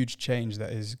huge change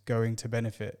that is going to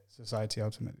benefit society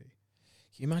ultimately.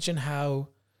 Can you imagine how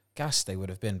gassed they would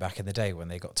have been back in the day when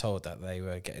they got told that they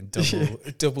were getting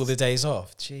double the days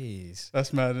off? Jeez.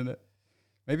 That's mad, isn't it?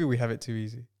 Maybe we have it too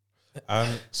easy.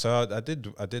 So I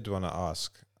did want to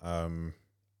ask,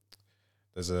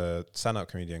 there's a stand-up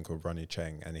comedian called Ronnie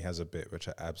Cheng, and he has a bit which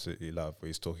I absolutely love, where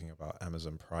he's talking about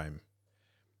Amazon Prime,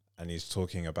 and he's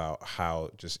talking about how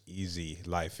just easy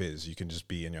life is. You can just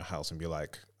be in your house and be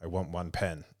like, I want one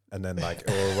pen, and then like it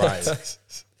will arrive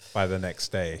by the next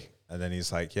day. And then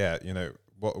he's like, yeah, you know,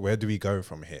 where do we go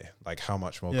from here? Like, how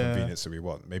much more convenience do we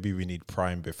want? Maybe we need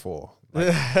Prime before,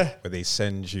 like, where they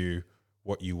send you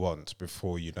what you want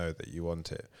before you know that you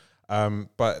want it.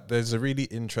 But there's a really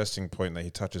interesting point that he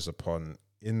touches upon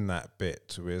in that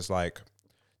bit, where it's like,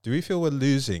 do we feel we're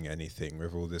losing anything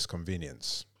with all this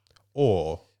convenience?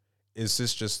 Or is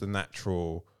this just the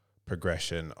natural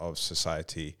progression of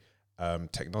society?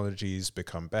 Technologies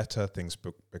become better, things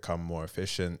become more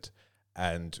efficient,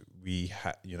 and we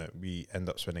end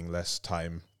up spending less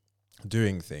time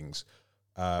doing things.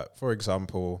 For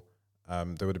example,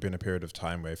 there would have been a period of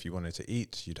time where if you wanted to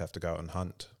eat, you'd have to go out and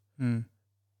hunt.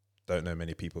 Don't know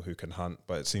many people who can hunt,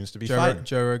 but it seems to be fine.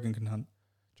 Joe Rogan can hunt.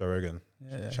 Joe Rogan,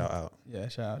 shout out. Yeah,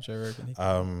 shout out Joe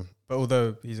Rogan. But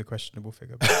although he's a questionable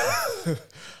figure.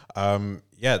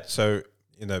 So,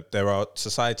 you know, there are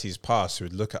societies past who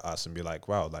would look at us and be like,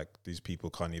 wow, like these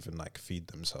people can't even like feed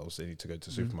themselves. They need to go to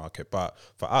the supermarket. But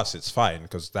for us, it's fine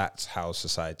because that's how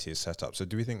society is set up. So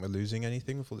do we think we're losing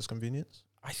anything with all this convenience?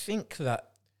 I think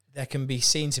that there can be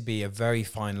seen to be a very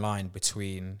fine line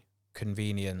between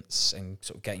convenience and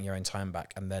sort of getting your own time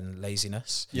back and then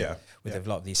laziness. Yeah. With a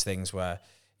lot of these things where,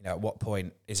 you know, at what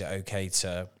point is it okay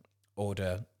to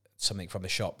order something from the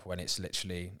shop when it's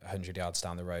literally 100 yards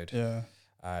down the road? Yeah.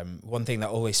 One thing that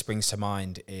always springs to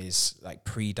mind is like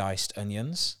pre-diced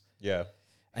onions. Yeah.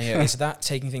 And you know, is that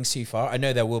taking things too far? I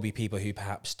know there will be people who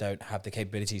perhaps don't have the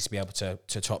capabilities to be able to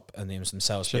chop onions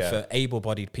themselves, but for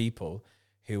able-bodied people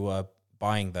who are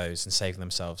buying those and saving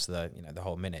themselves the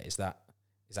whole minute, is that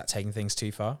taking things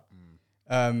too far?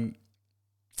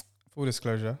 Full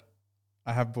disclosure,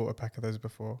 I have bought a pack of those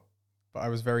before, but I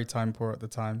was very time poor at the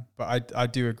time. But I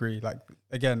do agree. Like,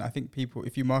 again, I think people,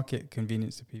 if you market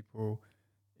convenience to people,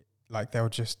 like they'll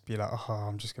just be like, oh,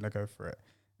 I'm just going to go for it.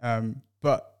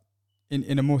 But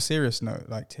in a more serious note,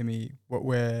 like Timmy,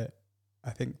 I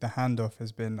think the handoff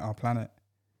has been our planet.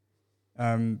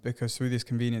 Because through this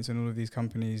convenience and all of these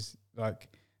companies, like,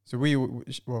 so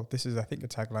this is, I think, a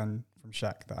tagline from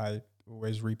Shaq that I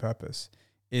always repurpose,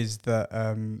 is that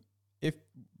if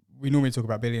we normally talk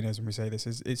about billionaires when we say this,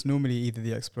 it's normally either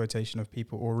the exploitation of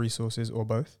people or resources or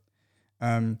both.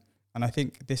 And I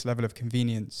think this level of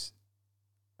convenience,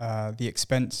 the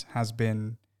expense has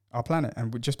been our planet.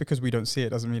 And just because we don't see it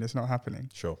doesn't mean it's not happening.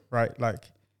 Sure. Right? Like,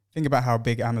 think about how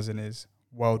big Amazon is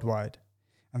worldwide.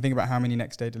 And think about how many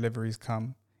next day deliveries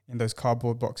come in those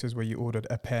cardboard boxes where you ordered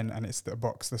a pen and it's the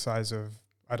box the size of,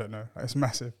 I don't know, like it's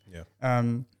massive. Yeah.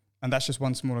 And that's just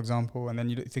one small example. And then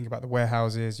you think about the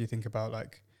warehouses, you think about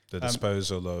like the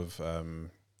disposal of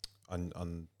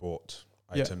unbought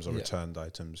items or returned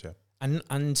items. Yeah.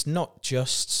 And not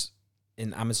just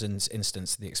in Amazon's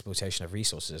instance, the exploitation of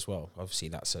resources as well. Obviously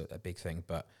that's a big thing,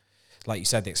 but like you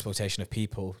said, the exploitation of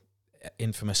people.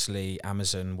 Infamously,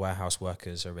 Amazon warehouse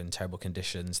workers are in terrible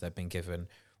conditions. They've been given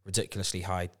ridiculously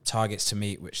high targets to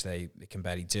meet, which they can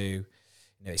barely do. You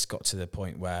know, it's got to the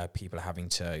point where people are having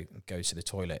to go to the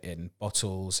toilet in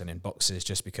bottles and in boxes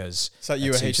just because... Is that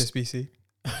you at HSBC?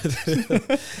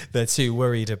 They're too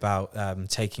worried about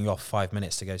taking off 5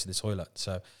 minutes to go to the toilet.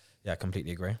 So, yeah, I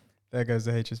completely agree. There goes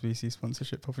the HSBC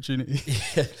sponsorship opportunity.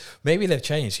 Yeah, maybe they've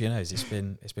changed. Who knows? It's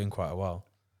been quite a while.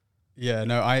 Yeah,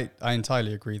 no, I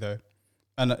entirely agree though.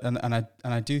 And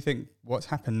I do think what's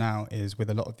happened now is with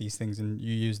a lot of these things, and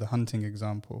you use the hunting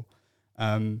example,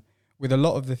 with a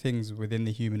lot of the things within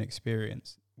the human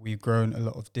experience, we've grown a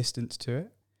lot of distance to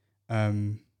it.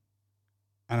 And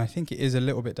I think it is a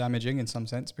little bit damaging in some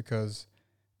sense because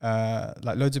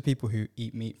like loads of people who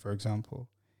eat meat, for example,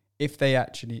 if they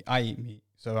actually, I eat meat,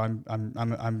 so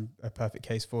I'm a perfect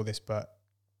case for this, but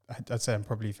I'd say I'm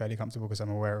probably fairly comfortable because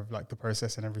I'm aware of like the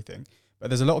process and everything.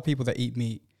 But there's a lot of people that eat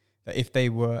meat that if they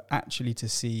were actually to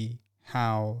see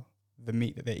how the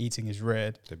meat that they're eating is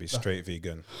reared, they'd be straight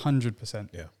vegan. 100%.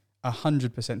 Yeah.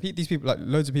 100%. These people, like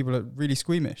loads of people are really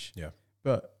squeamish. Yeah.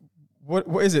 But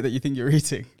what is it that you think you're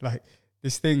eating? Like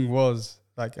this thing was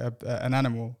like an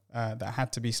animal that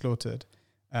had to be slaughtered.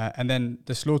 And then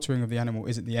the slaughtering of the animal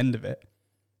isn't the end of it.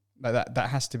 Like that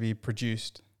has to be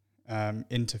produced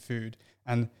into food.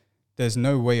 And there's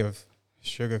no way of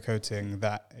sugarcoating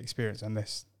that experience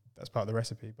unless that's part of the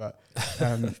recipe. But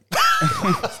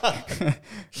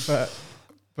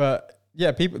but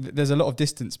yeah, people. There's a lot of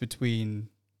distance between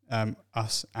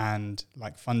us and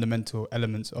like fundamental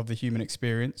elements of the human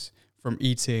experience, from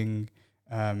eating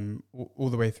all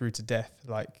the way through to death.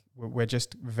 Like we're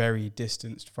just very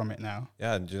distanced from it now.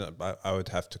 Yeah, and I would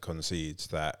have to concede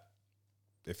that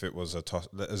if it was a toss,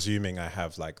 assuming I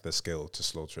have like the skill to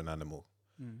slaughter an animal,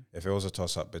 if it was a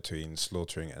toss up between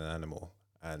slaughtering an animal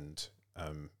and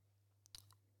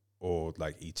or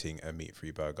like eating a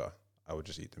meat-free burger, I would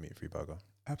just eat the meat-free burger.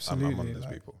 Absolutely, I'm one of those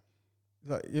people.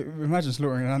 Like, imagine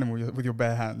slaughtering an animal with your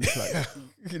bare hands.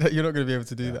 Like, you're not going to be able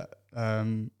to do that.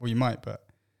 Well, you might, but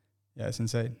yeah, it's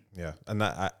insane. Yeah, and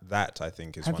that I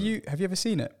think is. Have you ever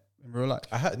seen it in real life?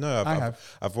 I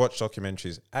have. I've watched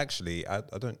documentaries. Actually, I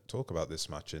don't talk about this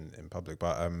much in public,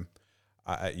 but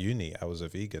at uni I was a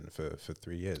vegan for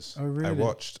 3 years. Oh, really? I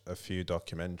watched a few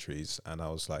documentaries and I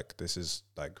was like, this is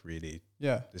like really,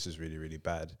 this is really, really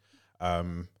bad.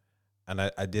 And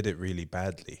I did it really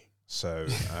badly. So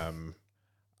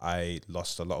I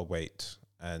lost a lot of weight,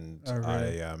 and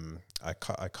I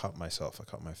cut myself. I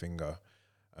cut my finger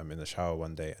in the shower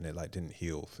one day, and it like didn't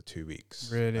heal for 2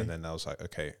 weeks. Really? And then I was like,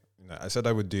 okay, I said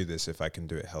I would do this if I can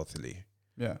do it healthily.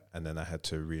 Yeah. And then I had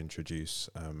to reintroduce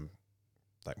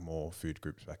like more food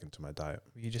groups back into my diet.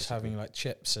 Were you just having like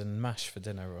chips and mash for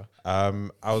dinner, or? I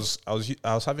was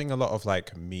having a lot of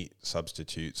like meat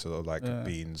substitutes, sort of like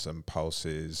beans and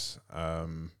pulses.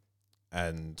 But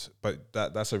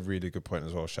that's a really good point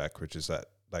as well, Shaq, which is that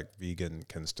like vegan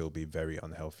can still be very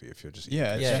unhealthy if you're just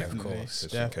eating definitely. Of course.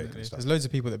 Definitely. There's loads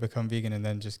of people that become vegan and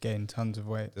then just gain tons of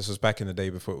weight. This was back in the day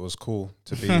before it was cool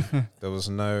to be. There was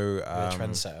no a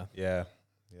trendsetter. Yeah.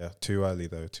 Too early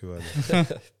though. Too early.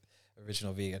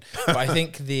 Original vegan. But I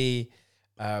think the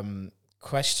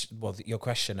your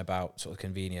question about sort of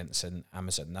convenience and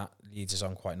Amazon, that leads us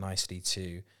on quite nicely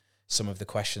to some of the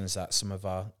questions that some of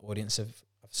our audience have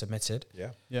submitted.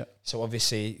 Yeah. So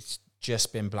obviously it's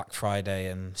just been Black Friday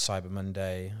and Cyber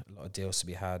Monday, a lot of deals to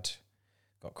be had.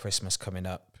 Got Christmas coming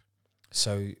up.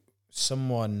 So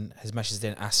someone has messaged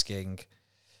in asking,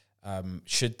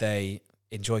 should they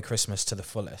enjoy Christmas to the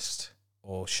fullest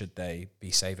or should they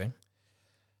be saving?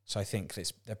 So I think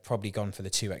they've probably gone for the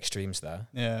two extremes there.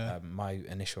 Yeah. My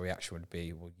initial reaction would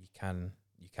be, well, you can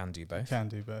do both. You can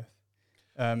do both.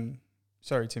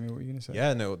 Sorry, Timmy, what were you going to say?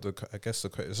 Yeah, no, I guess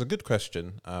it's a good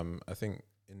question. I think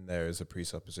in there is a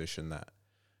presupposition that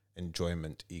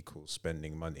enjoyment equals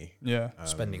spending money. Yeah.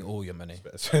 Spending all your money.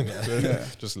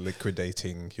 Just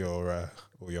liquidating your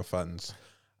all your funds.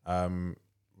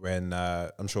 When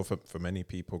I'm sure for many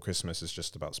people, Christmas is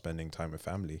just about spending time with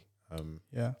family.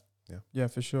 Yeah,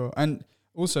 for sure. And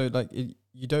also, like,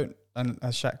 you don't, and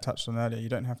as Shaq touched on earlier, you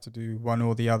don't have to do one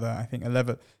or the other. I think a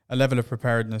level of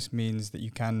preparedness means that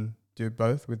you can do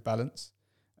both with balance.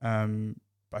 But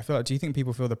I feel like, do you think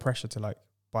people feel the pressure to like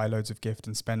buy loads of gifts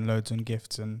and spend loads on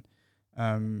gifts and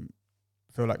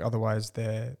feel like otherwise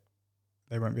they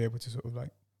won't be able to sort of like?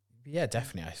 Yeah,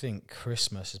 definitely. I think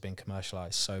Christmas has been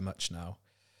commercialized so much now.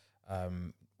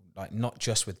 Like not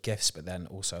just with gifts, but then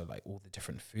also like all the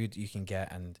different food you can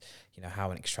get, and how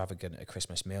an extravagant a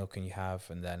Christmas meal can you have,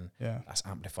 and then that's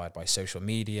amplified by social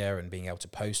media and being able to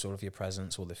post all of your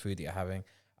presents, all the food that you're having.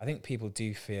 I think people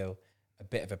do feel a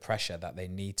bit of a pressure that they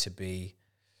need to be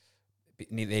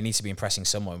impressing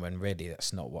someone, when really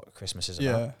that's not what Christmas is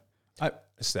about.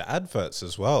 It's the adverts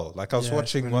as well. Like I was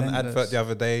watching one advert the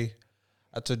other day.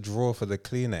 I had to draw for the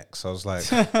Kleenex. I was like,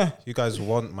 you guys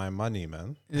want my money,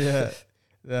 man. Yeah.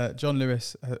 John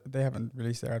Lewis, they haven't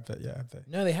released their advert yet, have they?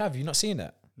 No, they have. You've not seen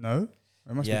it? No?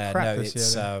 It must be crap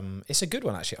this year. It's a good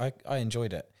one, actually. I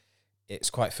enjoyed it. It's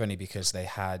quite funny because they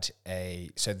had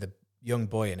the young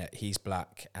boy in it, he's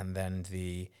black, and then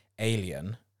the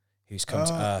alien who's come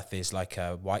to Earth is like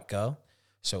a white girl.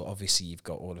 So obviously you've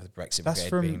got all of the Brexit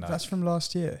brigade being like... That's from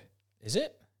last year. Is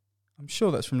it? I'm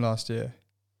sure that's from last year.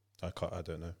 I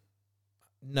don't know.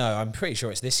 No, I'm pretty sure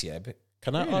it's this year, but...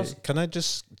 Can I ask? Can I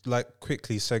just like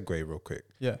quickly segue real quick?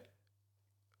 Yeah.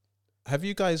 Have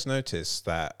you guys noticed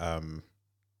that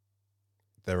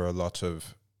there are a lot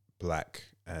of black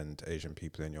and Asian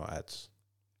people in your ads?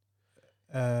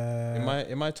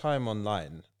 In my time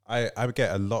online, I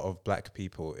get a lot of black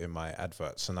people in my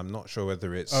adverts, and I'm not sure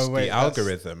whether it's the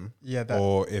algorithm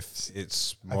or if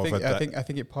it's more I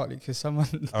think it partly because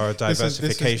someone or a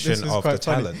diversification of the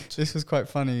talent. This was quite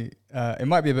funny. It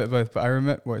might be a bit of both, but I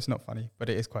remember. Well, it's not funny, but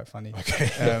it is quite funny.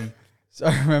 Okay. So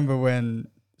I remember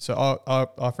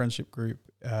our friendship group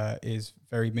is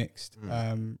very mixed. We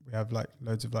have like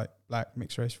loads of like black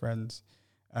mixed race friends,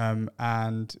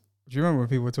 and do you remember when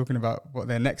people were talking about what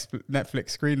their next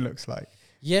Netflix screen looks like?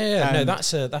 Yeah, no,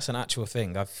 that's an actual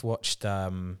thing. I've watched. I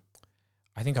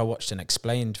think I watched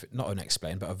not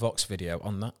unexplained, but a Vox video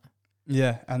on that.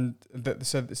 Yeah, and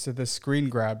so the screen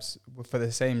grabs for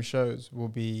the same shows will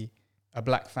be a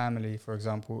black family, for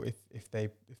example, if the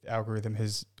algorithm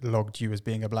has logged you as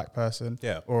being a black person,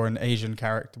 or an Asian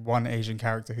character, one Asian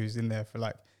character who's in there for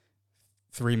like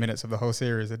 3 minutes of the whole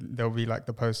series, and there'll be like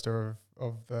the poster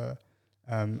of the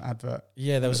advert.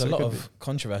 Yeah, there was a lot of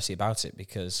controversy about it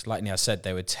because, like Nia said,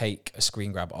 they would take a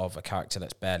screen grab of a character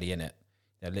that's barely in it.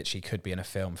 They literally could be in a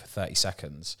film for 30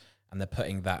 seconds, and they're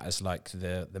putting that as like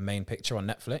the main picture on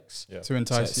Netflix to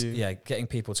entice you. Yeah, getting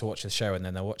people to watch the show, and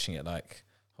then they're watching it like,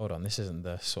 hold on, this isn't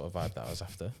the sort of vibe that I was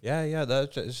after.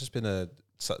 It's just been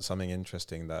something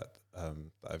interesting that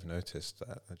I've noticed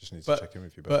that I just need to check in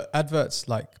with you about. But adverts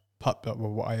like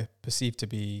what I perceive to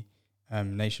be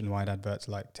nationwide adverts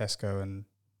like Tesco and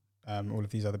all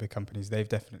of these other big companies, they've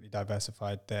definitely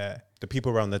diversified the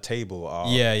people around the table are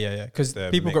because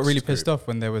people got really pissed off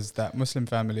when there was that Muslim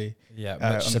family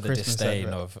much to the disdain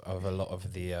of a lot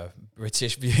of the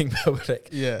British viewing public.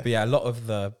 But a lot of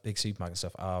the big supermarket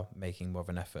stuff are making more of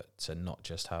an effort to not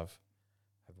just have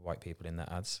white people in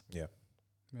their ads.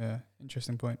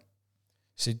 Interesting point.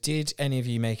 So did any of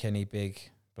you make any big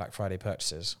Black Friday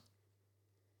purchases?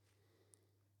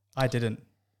 I didn't.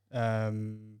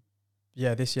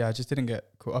 This year I just didn't get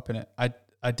caught up in it.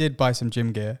 I did buy some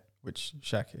gym gear, which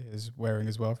Shaq is wearing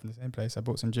as well from the same place. I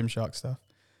bought some Gymshark stuff.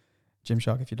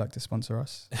 Gymshark, if you'd like to sponsor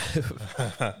us.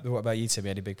 What about you, Timmy?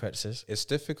 Any big purchases? It's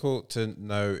difficult to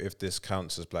know if this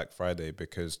counts as Black Friday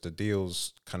because the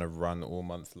deals kind of run all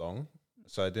month long.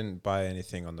 So I didn't buy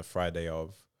anything on the Friday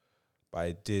of, but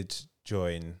I did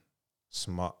join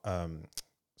Smartwatch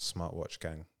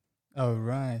Gang. Oh,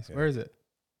 right. Yeah. Where is it?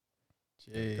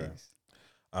 Jeez. Okay.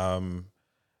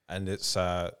 And it's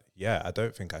I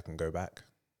don't think I can go back.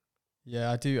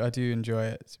 Yeah, I do enjoy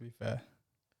it, to be fair.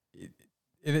 It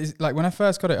is like when I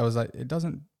first got it, I was like,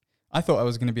 I thought I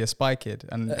was going to be a spy kid,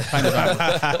 and kind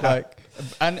of like,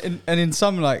 and in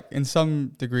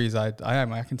some degrees I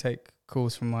am. I can take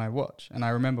calls from my watch, and I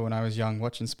remember when I was young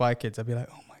watching Spy Kids, I'd be like,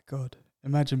 oh my god,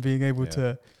 imagine being able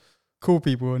to call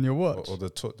people on your watch, or the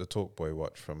Talk Boy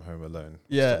watch from Home Alone.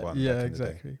 Yeah,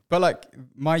 exactly. But like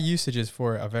my usages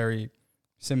for it are very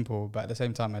simple, but at the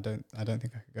same time, I don't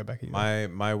think I could go back either.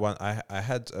 My one, I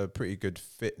had a pretty good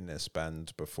fitness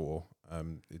band before.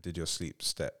 It did your sleep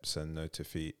steps and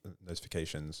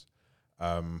notifications.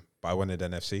 But I wanted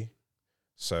NFC,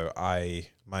 so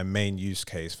my main use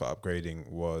case for upgrading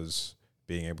was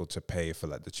being able to pay for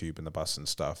like the tube and the bus and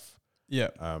stuff.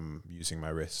 Using my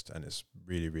wrist, and it's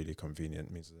really, really convenient.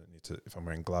 It means I don't need to, if I'm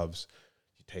wearing gloves,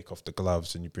 you take off the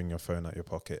gloves and you bring your phone out your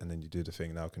pocket and then you do the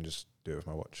thing. Now I can just do it with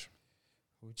my watch.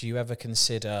 Would you ever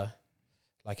consider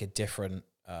like a different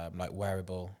like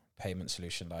wearable payment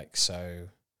solution, like so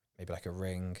maybe like a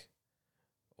ring,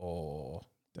 or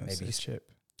maybe a chip?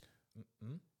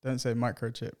 Don't say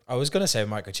microchip. I was gonna say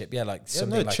microchip. Yeah, like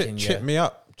something like chip me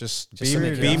up. Just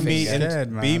beam me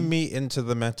into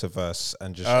the metaverse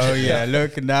and just. Oh yeah,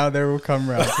 look, now they're all come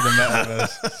round to the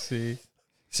metaverse. See.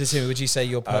 So Tim, would you say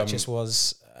your purchase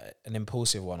was an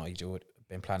impulsive one, or you'd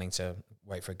been planning to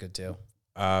wait for a good deal?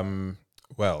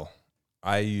 Well,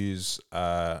 I use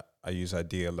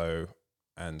Idealo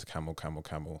and Camel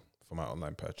for my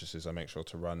online purchases. I make sure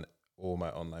to run all my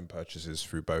online purchases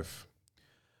through both.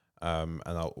 And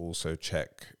I'll also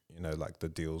check, like the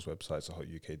deals websites, the Hot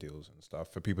UK Deals and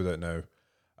stuff. For people who don't know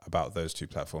about those two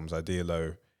platforms,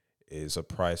 Idealo is a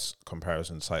price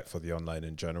comparison site for the online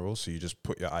in general. So you just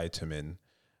put your item in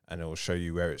and it will show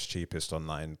you where it's cheapest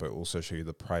online, but also show you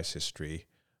the price history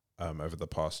over the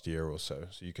past year or so.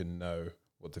 So you can know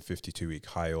what the 52-week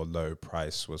high or low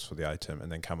price was for the item.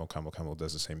 And then Camel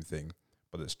does the same thing,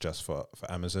 but it's just for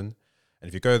Amazon. And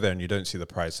if you go there and you don't see the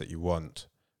price that you want,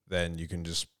 then you can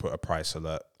just put a price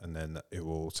alert, and then it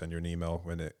will send you an email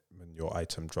when your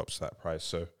item drops that price.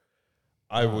 So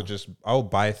I'll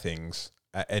buy things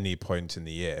at any point in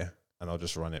the year, and I'll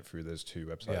just run it through those two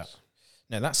websites. Yeah.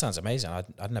 No, that sounds amazing.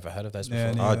 I'd never heard of those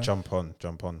before. I'll jump on.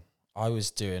 I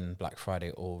was doing Black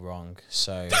Friday all wrong,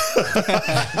 so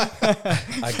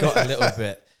I got a little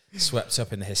bit swept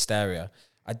up in the hysteria.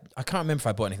 I can't remember if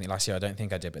I bought anything last year. I don't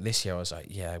think I did, but this year I was like,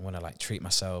 I want to like treat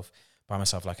myself. Buy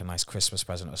myself like a nice Christmas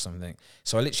present or something.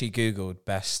 So I literally Googled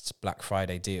best Black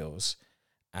Friday deals,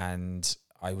 and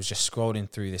I was just scrolling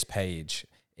through this page.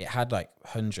 It had like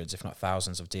hundreds, if not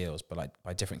thousands of deals, but like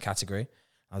by different category.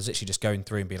 I was literally just going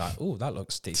through and be like, oh, that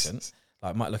looks decent.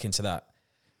 Like, might look into that.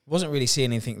 Wasn't really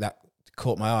seeing anything that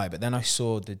caught my eye, but then I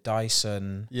saw the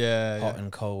Dyson hot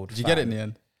and cold. Did you get it in the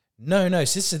end? No. So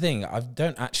this is the thing. I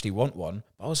don't actually want one,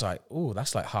 but I was like, oh,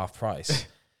 that's like half price.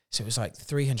 So it was like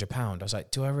 £300. I was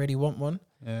like, do I really want one?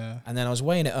 Yeah. And then I was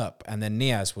weighing it up, and then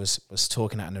Niaz was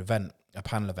talking at a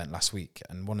panel event last week,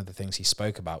 and one of the things he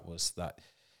spoke about was that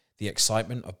the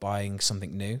excitement of buying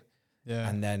something new. Yeah.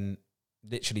 And then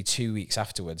literally 2 weeks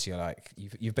afterwards, you're like,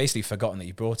 you've basically forgotten that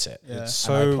you brought it. Yeah. It's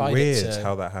so weird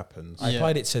how that happens. I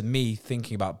applied it to me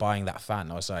thinking about buying that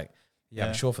fan. I was like, Yeah.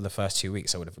 I'm sure for the first 2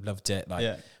 weeks I would have loved it, like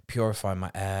Yeah. purifying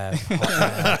my air,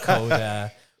 hot air, cold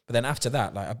air. But then after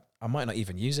that, like I might not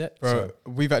even use it. Bro,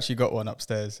 So we've actually got one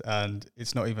upstairs and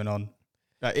it's not even on.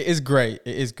 Like, it is great.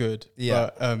 It is good.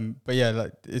 Yeah. But yeah,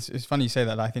 like it's funny you say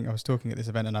that. Like, I think I was talking at this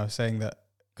event and I was saying that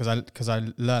because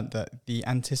I learned that the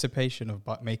anticipation of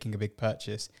making a big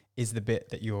purchase is the bit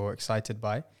that you're excited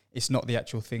by. It's not the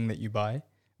actual thing that you buy,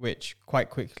 which quite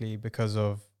quickly, because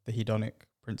of the hedonic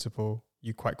principle,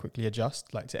 you quite quickly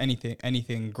adjust, like, to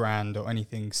anything grand or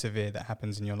anything severe that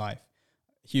happens in your life.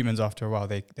 Humans, after a while,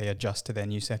 they adjust to their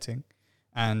new setting.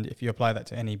 And if you apply that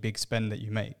to any big spend that you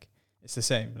make, it's the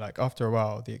same. Like, after a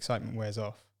while, the excitement wears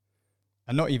off.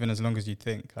 And not even as long as you'd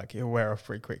think. Like, it'll wear off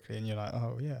pretty quickly and you're like,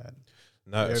 oh, yeah.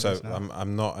 No, so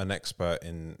I'm not an expert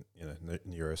in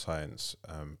neuroscience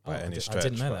by any stretch. I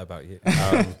didn't know that about you.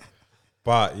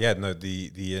 But yeah, no,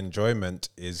 the enjoyment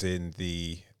is in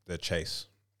the chase.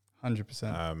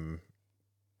 100%.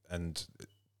 And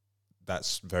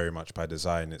that's very much by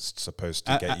design. It's supposed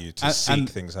to get you to seek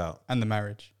things out. And the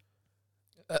marriage.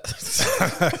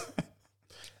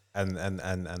 and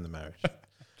the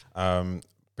marriage.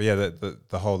 But yeah,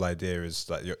 the whole idea is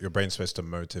that your brain's supposed to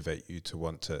motivate you to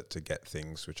want to get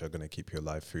things which are going to keep you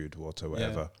alive, food, water,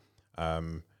 whatever. Yeah.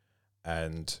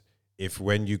 And if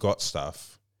when you got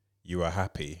stuff, you were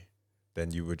happy,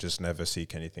 then you would just never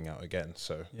seek anything out again.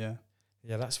 So yeah,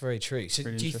 that's very true. So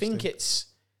really do you think it's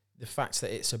the fact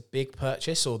that it's a big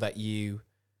purchase, or that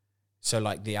so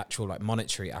like the actual like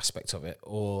monetary aspect of it,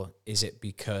 or is it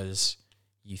because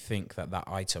you think that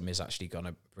item is actually going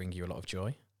to bring you a lot of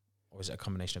joy? Or is it a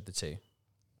combination of the two?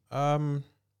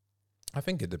 I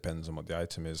think it depends on what the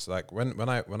item is. Like when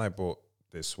I bought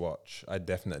this watch, I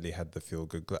definitely had the feel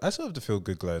good glow. I still have the feel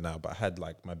good glow now, but I had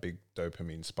like my big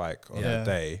dopamine spike on the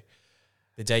day.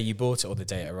 The day you bought it, or the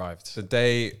day it arrived? The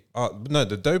day, no,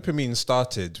 the dopamine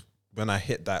started when I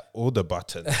hit that order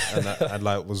button and I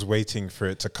like was waiting for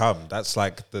it to come. That's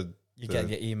like you get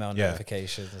your email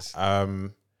notifications.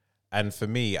 And for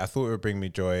me, I thought it would bring me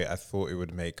joy. I thought it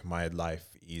would make my life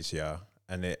easier.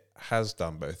 And it has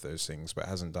done both those things, but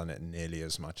hasn't done it nearly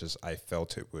as much as I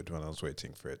felt it would when I was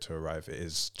waiting for it to arrive. It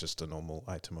is just a normal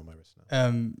item on my wrist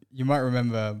now. You might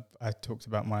remember I talked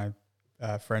about my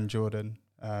friend Jordan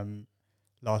on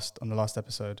the last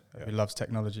episode, who loves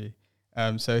technology.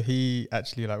 So he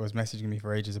actually was messaging me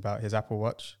for ages about his Apple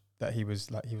Watch, that he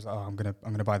was like, oh, I'm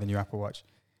gonna buy the new Apple Watch.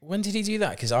 When did he do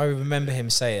that? Because I remember him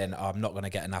saying, I'm not going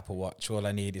to get an Apple Watch. All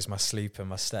I need is my sleep and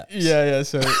my steps. Yeah.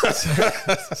 So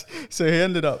he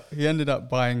ended up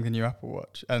buying the new Apple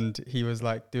Watch, and he was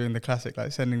like doing the classic,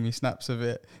 like sending me snaps of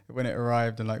it when it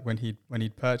arrived and like when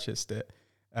he'd purchased it.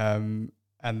 And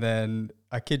then,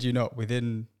 I kid you not,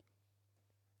 within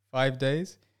 5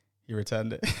 days, he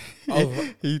returned it.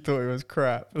 He thought it was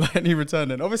crap, and he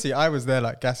returned it. And obviously, I was there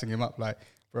like gassing him up, like,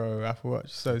 bro, Apple Watch,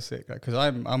 so sick, because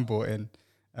I'm bought in.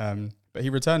 But he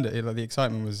returned it. The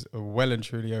excitement was well and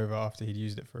truly over after he'd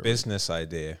used it for a business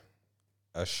idea.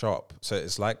 A shop. So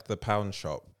it's like the pound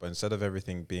shop, but instead of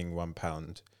everything being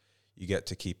 £1, you get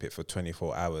to keep it for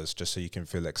 24 hours just so you can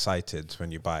feel excited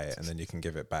when you buy it, and then you can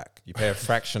give it back. You pay a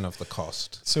fraction of the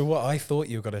cost. So what I thought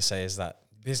you were going to say is that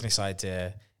business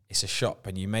idea, it's a shop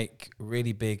and you make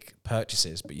really big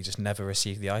purchases, but you just never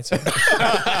receive the item.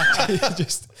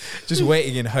 just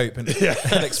waiting in hope and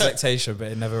expectation, but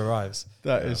it never arrives.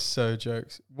 That is so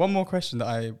jokes. One more question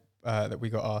that that we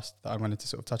got asked that I wanted to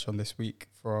sort of touch on this week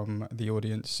from the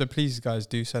audience. So please, guys,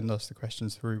 do send us the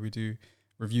questions through. We do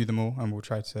review them all and we'll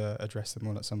try to address them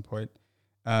all at some point.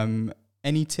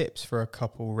 Any tips for a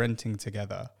couple renting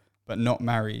together but not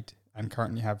married and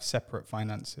currently have separate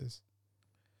finances?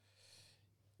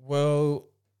 Well,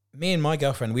 me and my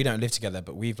girlfriend, we don't live together,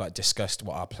 but we've discussed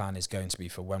what our plan is going to be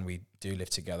for when we do live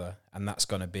together. And that's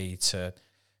going to be to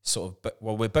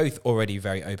we're both already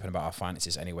very open about our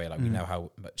finances anyway. We know how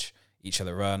much each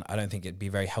other earn. I don't think it'd be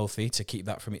very healthy to keep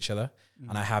that from each other.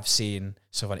 And I have seen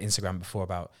sort of on Instagram before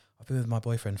about, I've been with my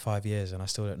boyfriend 5 years and I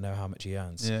still don't know how much he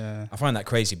earns. Yeah. I find that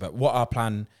crazy. But what our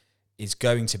plan is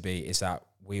going to be is that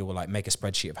we will make a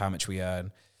spreadsheet of how much we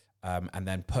earn, and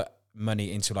then put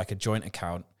money into a joint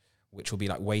account, which will be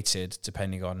weighted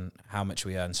depending on how much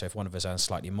we earn. So if one of us earns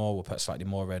slightly more, we'll put slightly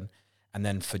more in. And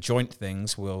then for joint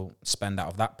things, we'll spend out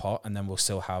of that pot, and then we'll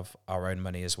still have our own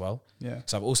money as well. Yeah.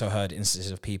 So I've also heard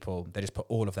instances of people, they just put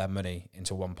all of their money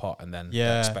into one pot and then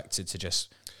they're expected to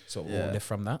just sort of all live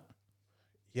from that.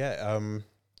 Yeah.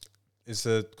 is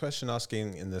the question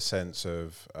asking in the sense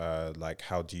of like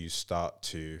how do you start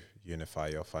to unify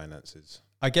your finances?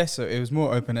 I guess so. It was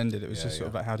more open-ended. It was Yeah, just sort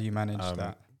of like, how do you manage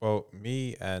that? Well,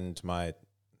 me and my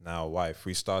now wife,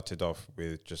 we started off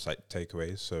with just like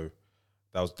takeaways. So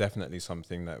that was definitely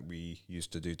something that we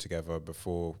used to do together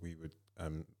before we would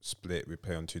split. We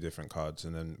pay on 2 different cards,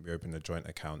 and then we opened a joint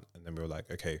account. And then we were like,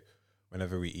 okay,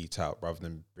 whenever we eat out, rather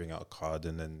than bring out a card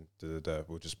and then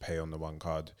we'll just pay on the one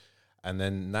card. And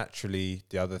then naturally,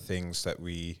 the other things that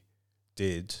we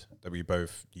did that we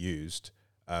both used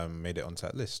made it onto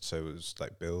that list. So it was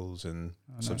like bills and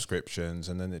subscriptions,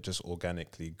 and then it just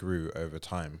organically grew over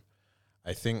time.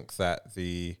 I think that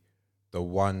the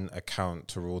one account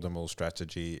to rule them all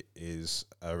strategy is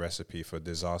a recipe for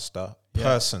disaster. Yeah.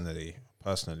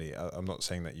 Personally, I'm not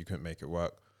saying that you couldn't make it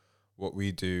work. What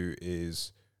we do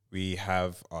is we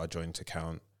have our joint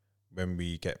account. When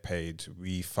we get paid,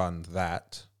 we fund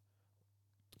that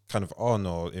kind of on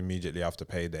or immediately after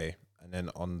payday. And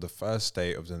then on the first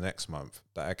day of the next month,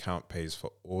 that account pays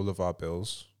for all of our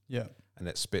bills. Yeah. And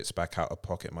it spits back out a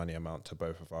pocket money amount to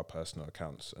both of our personal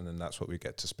accounts. And then that's what we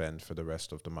get to spend for the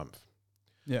rest of the month.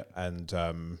 Yeah. And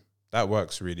that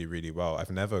works really, really well.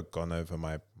 I've never gone over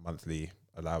my monthly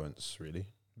allowance, really.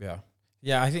 Yeah.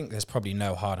 Yeah, I think there's probably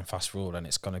no hard and fast rule, and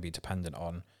it's going to be dependent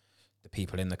on the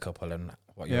people in the couple and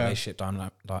what your relationship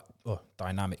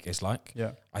dynamic is like.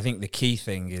 Yeah. I think the key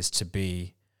thing is to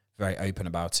be very open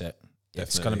about it. Definitely.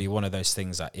 It's going to be one of those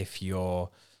things that if you're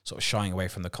sort of shying away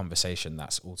from the conversation,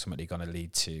 that's ultimately going to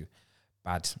lead to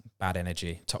bad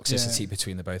energy, toxicity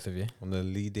between the both of you. One of the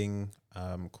leading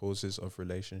causes of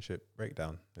relationship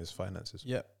breakdown is finances.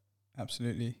 Yep,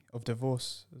 absolutely. Of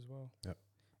divorce as well. Yep.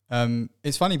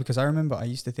 It's funny because I remember I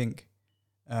used to think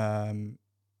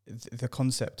the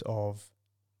concept of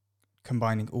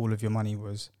combining all of your money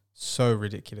was so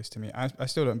ridiculous to me. I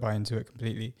still don't buy into it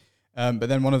completely. But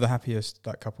then one of the happiest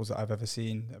like couples that I've ever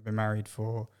seen that have been married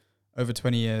for over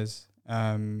 20 years,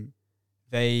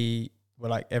 they were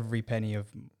like, every penny of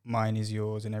mine is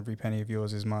yours and every penny of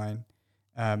yours is mine.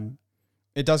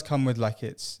 It does come with like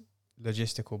its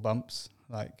logistical bumps.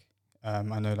 Like I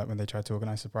know like when they try to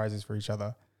organize surprises for each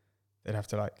other, they'd have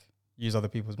to like use other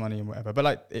people's money and whatever. But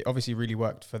like it obviously really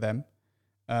worked for them.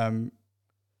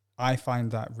 I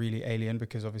find that really alien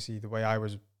because obviously the way I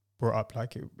was brought up,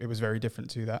 like it was very different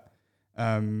to that.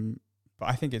 But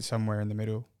I think it's somewhere in the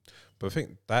middle. But I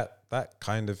think that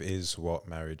kind of is what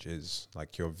marriage is.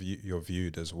 Like you're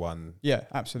viewed as one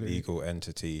absolutely legal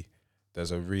entity.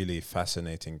 There's a really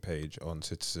fascinating page on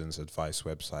Citizens Advice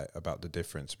website about the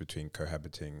difference between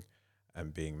cohabiting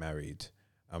and being married.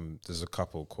 There's a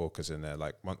couple corkers in there,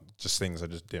 like just things I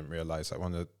just didn't realize. Like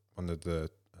one of the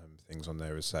things on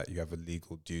there is that you have a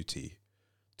legal duty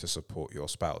to support your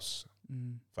spouse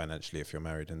financially if you're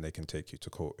married, and they can take you to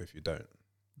court if you don't.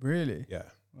 Really? Yeah.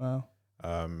 Wow.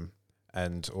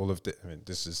 And all of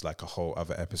this is like a whole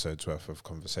other episode's worth of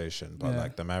conversation, but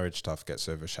like the marriage stuff gets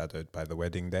overshadowed by the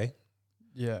wedding day.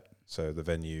 Yeah. So the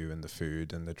venue and the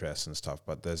food and the dress and stuff,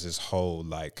 but there's this whole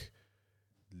like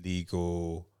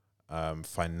legal,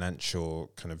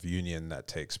 financial kind of union that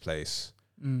takes place.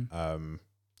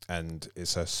 And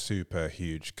it's a super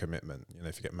huge commitment. You know,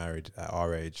 if you get married at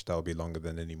our age, that'll be longer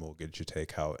than any mortgage you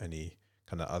take out, any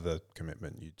kind of other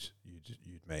commitment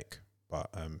you'd make. But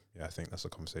I think that's a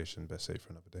conversation best saved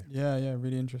for another day. Yeah,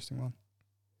 really interesting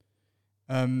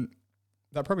one.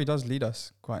 That probably does lead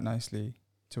us quite nicely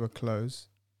to a close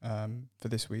for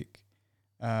this week.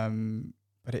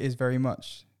 But it is very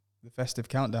much the festive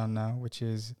countdown now, which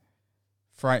is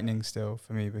frightening still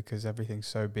for me because everything's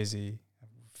so busy. I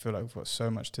feel like we've got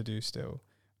so much to do still.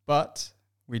 But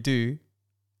we do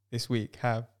this week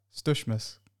have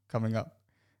Stushmas coming up,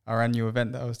 our annual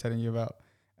event that I was telling you about.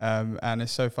 And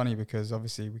it's so funny because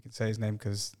obviously we can say his name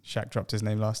because Shaq dropped his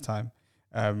name last time.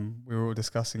 We were all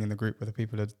discussing in the group whether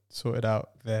people had sorted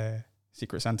out their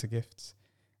Secret Santa gifts.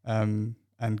 And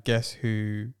guess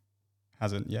who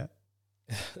hasn't yet?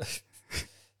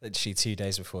 Literally 2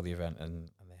 days before the event, and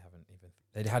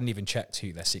they hadn't even checked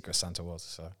who their Secret Santa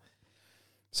was.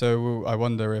 So I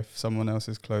wonder if someone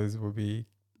else's clothes will be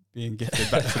being gifted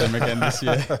back to them again this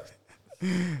year.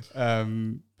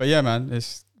 But yeah, man,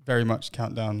 it's very much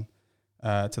countdown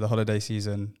to the holiday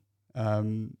season,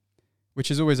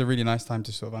 which is always a really nice time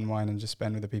to sort of unwind and just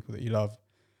spend with the people that you love,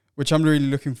 which I'm really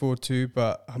looking forward to.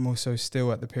 But I'm also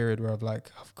still at the period where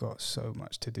I've got so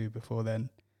much to do before then,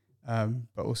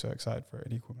 but also excited for it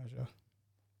in equal measure.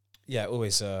 Yeah,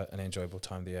 always an enjoyable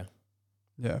time of the year.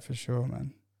 Yeah, for sure,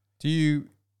 man. Do you,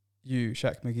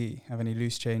 Shaq McGee, have any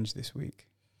loose change this week?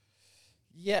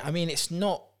 Yeah, I mean, it's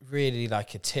not really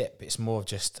like a tip. It's more of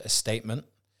just a statement.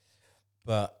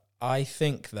 But I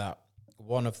think that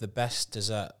one of the best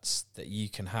desserts that you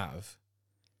can have,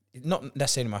 not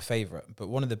necessarily my favorite, but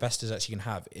one of the best desserts you can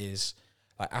have is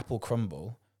like apple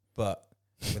crumble, but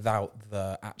without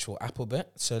the actual apple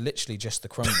bit. So literally just the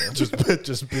crumble.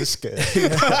 just biscuit.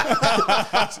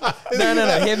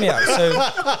 No, hear me out. So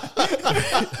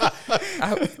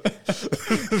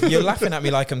you're laughing at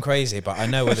me like I'm crazy, but I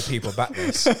know other people back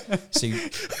this. So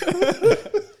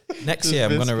next year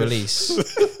I'm going to release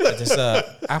a dessert,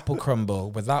 apple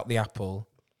crumble without the apple,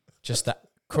 just that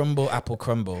apple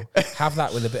crumble. Have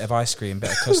that with a bit of ice cream, bit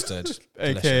of custard.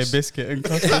 AKA biscuit and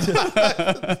custard.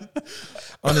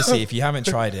 Honestly, if you haven't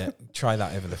tried it, try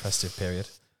that over the festive period.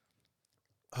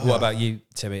 What about you,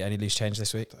 Timmy? Any loose change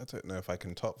this week? I don't know if I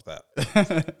can top that.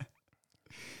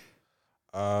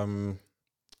 I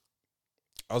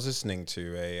was listening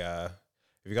to have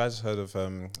you guys heard of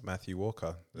Matthew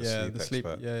Walker, the sleep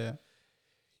expert?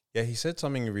 Yeah, he said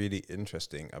something really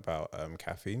interesting about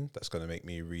caffeine that's going to make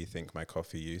me rethink my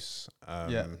coffee use.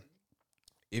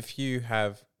 If you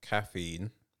have caffeine,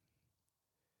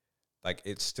 like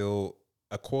it's still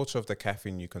a quarter of the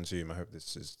caffeine you consume, I hope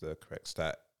this is the correct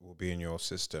stat, will be in your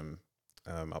system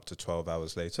up to 12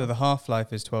 hours later. So the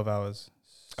half-life is 12 hours?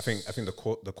 I think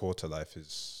the quarter life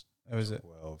is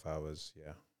 12 hours,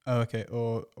 yeah. Oh, okay.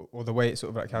 Or the way it sort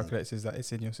of like calculates is that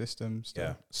it's in your system still.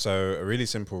 Yeah. So a really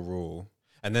simple rule.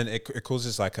 And then it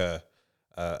causes like a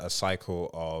cycle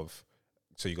of,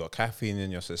 so you got caffeine in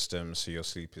your system, so your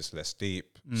sleep is less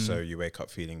deep, so you wake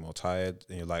up feeling more tired,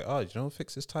 and you're like, oh, you know what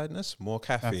fix this tiredness? More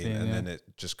caffeine. And then it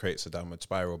just creates a downward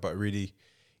spiral. But a really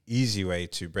easy way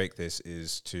to break this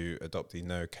is to adopt the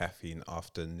no caffeine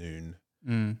afternoon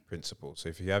principle. So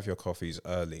if you have your coffees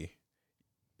early,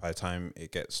 by the time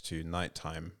it gets to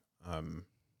nighttime,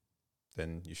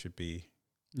 then you should be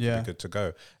good to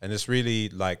go. And it's really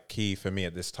like key for me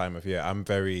at this time of year.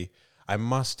 I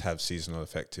must have seasonal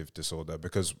affective disorder,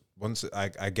 because once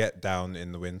I get down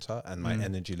in the winter and my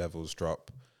energy levels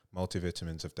drop,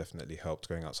 multivitamins have definitely helped.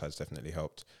 Going outside has definitely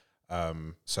helped.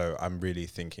 So I'm really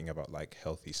thinking about like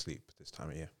healthy sleep this time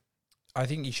of year. I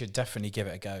think you should definitely give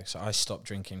it a go. So I stopped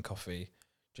drinking coffee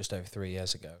just over 3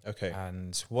 years ago. Okay.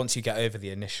 And once you get over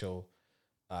the initial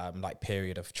like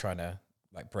period of trying to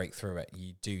like break through it,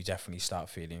 you do definitely start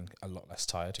feeling a lot less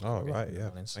tired. Oh, right. Yeah.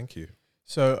 Thank you.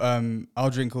 So I'll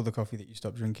drink all the coffee that you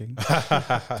stop drinking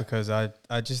because I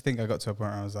just think I got to a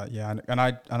point where I was like, yeah,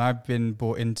 and I've been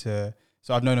bought into,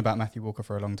 so I've known about Matthew Walker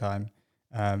for a long time.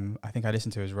 I think I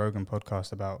listened to his Rogan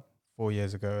podcast about 4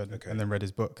 years ago and then read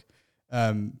his book.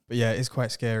 But yeah, it's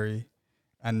quite scary.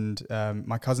 And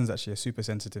my cousin's actually a super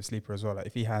sensitive sleeper as well. Like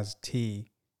if he has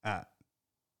tea at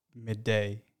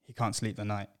midday, he can't sleep the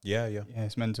night. Yeah,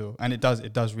 it's mental. And it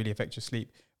does really affect your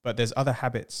sleep. But there's other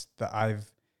habits that I've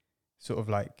sort of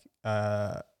like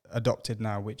adopted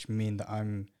now, which mean that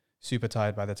I'm super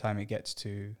tired by the time it gets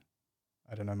to,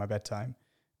 I don't know, my bedtime.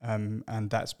 And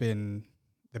that's been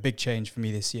the big change for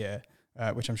me this year,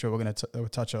 which I'm sure we're going to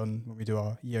touch on when we do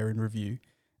our year in review,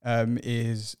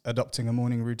 is adopting a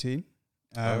morning routine.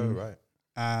 Right.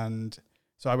 And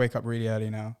so I wake up really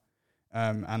early now,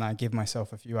 and I give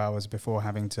myself a few hours before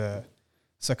having to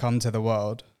succumb to the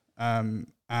world.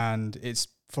 And it's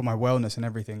for my wellness and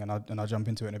everything, and I'll jump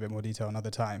into it in a bit more detail another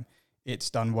time. It's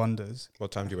done wonders.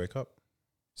 What time do you wake up?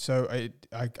 So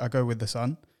I go with the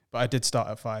sun, but I did start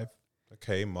at 5.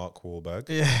 Okay, Mark Wahlberg.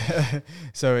 Yeah.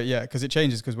 So yeah, because it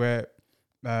changes because we're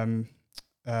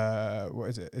what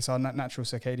is it? It's our natural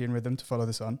circadian rhythm to follow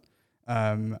the sun.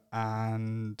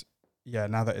 And yeah,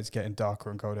 now that it's getting darker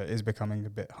and colder, it is becoming a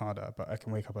bit harder, but I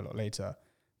can wake up a lot later.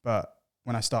 But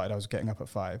when I started, I was getting up at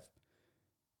 5.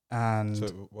 And so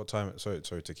what time, sorry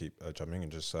to keep jumping,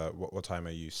 and just what time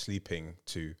are you sleeping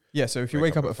to? Yeah, so if you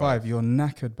wake up at 5, you're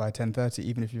knackered by 10:30,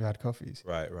 even if you've had coffees.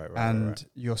 Right. And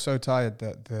you're so tired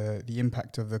that the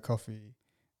impact of the coffee,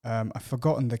 I've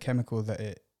forgotten the chemical that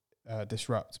it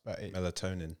disrupts, but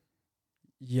melatonin.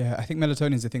 Yeah, I think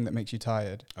melatonin is the thing that makes you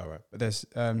tired. Oh, right. But there's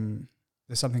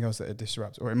something else that it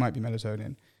disrupts, or it might be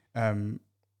melatonin,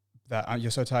 that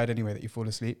you're so tired anyway that you fall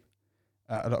asleep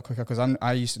a lot quicker. Because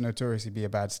I used to notoriously be a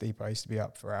bad sleeper. I used to be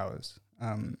up for hours.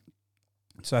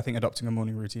 So I think adopting a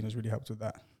morning routine has really helped with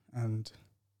that, and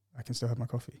I can still have my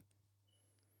coffee.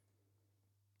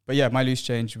 But yeah, my loose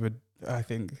change would, I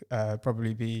think,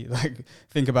 probably be like,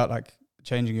 think about like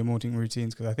changing your morning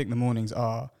routines, because I think the mornings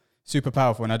are super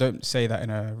powerful, and I don't say that in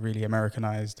a really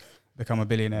Americanized, become a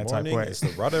billionaire type way. Morning is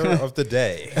the rudder of the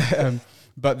day.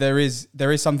 But there is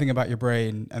something about your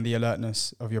brain and the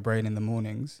alertness of your brain in the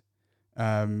mornings.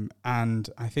 And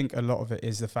I think a lot of it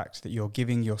is the fact that you're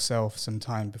giving yourself some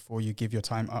time before you give your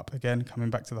time up again, coming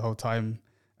back to the whole time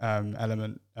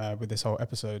element with this whole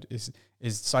episode is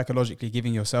psychologically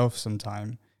giving yourself some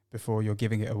time before you're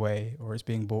giving it away or it's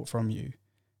being bought from you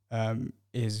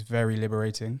is very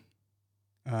liberating.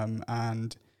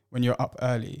 And when you're up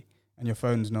early and your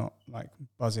phone's not like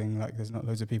buzzing, like there's not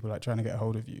loads of people like trying to get a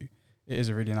hold of you, it is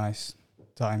a really nice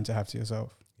time to have to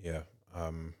yourself. Yeah.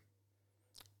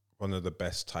 One of the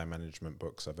best time management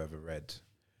books I've ever read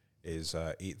is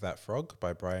Eat That Frog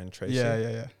by Brian Tracy.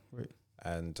 Yeah.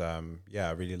 And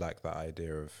I really like that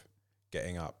idea of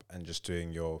getting up and just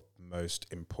doing your most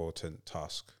important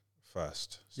task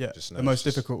first. So yeah, just the most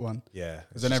difficult one. Yeah.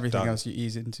 Because then everything else you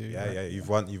ease into. Yeah, right? yeah. You've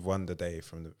won the day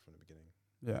from the beginning.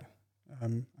 Yeah.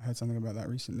 I heard something about that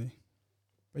recently.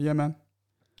 But yeah, man.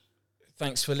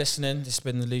 Thanks for listening. This has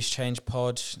been the Loose Change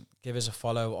Pod. Give us a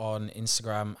follow on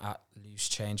Instagram at Loose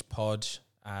Change Pod.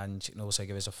 And you can also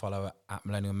give us a follow at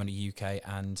Millennial Money UK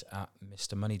and at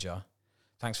Mr. Money Jar.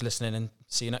 Thanks for listening and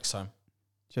see you next time.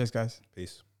 Cheers, guys.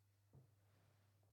 Peace.